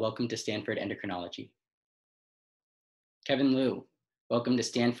 welcome to Stanford Endocrinology. Kevin Liu, welcome to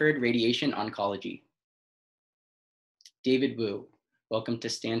Stanford Radiation Oncology. David Wu, welcome to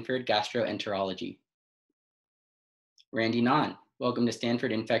Stanford Gastroenterology. Randy Nan, welcome to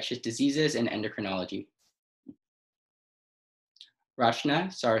Stanford Infectious Diseases and Endocrinology. Rachna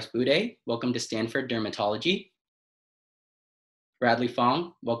Sarasbude, welcome to Stanford Dermatology. Bradley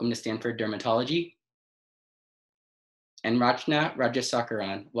Fong, welcome to Stanford Dermatology. And Rachna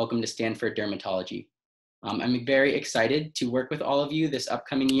Rajasakaran, welcome to Stanford Dermatology. I'm very excited to work with all of you this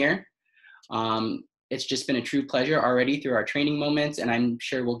upcoming year. It's just been a true pleasure already through our training moments, and I'm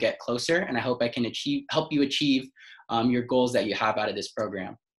sure we'll get closer, and I hope I can help you achieve your goals that you have out of this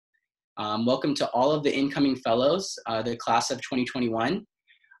program. Welcome to all of the incoming fellows, the class of 2021.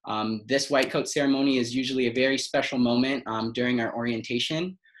 This white coat ceremony is usually a very special moment during our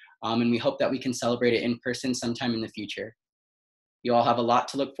orientation, and we hope that we can celebrate it in person sometime in the future. You all have a lot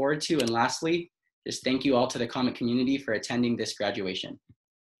to look forward to, and lastly, just thank you all to the COMET community for attending this graduation.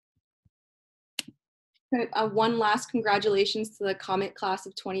 One last congratulations to the COMET class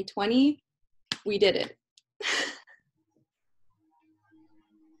of 2020. We did it.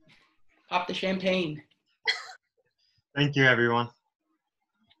 Pop the champagne. Thank you, everyone.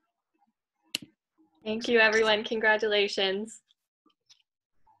 Thank you, everyone. Congratulations.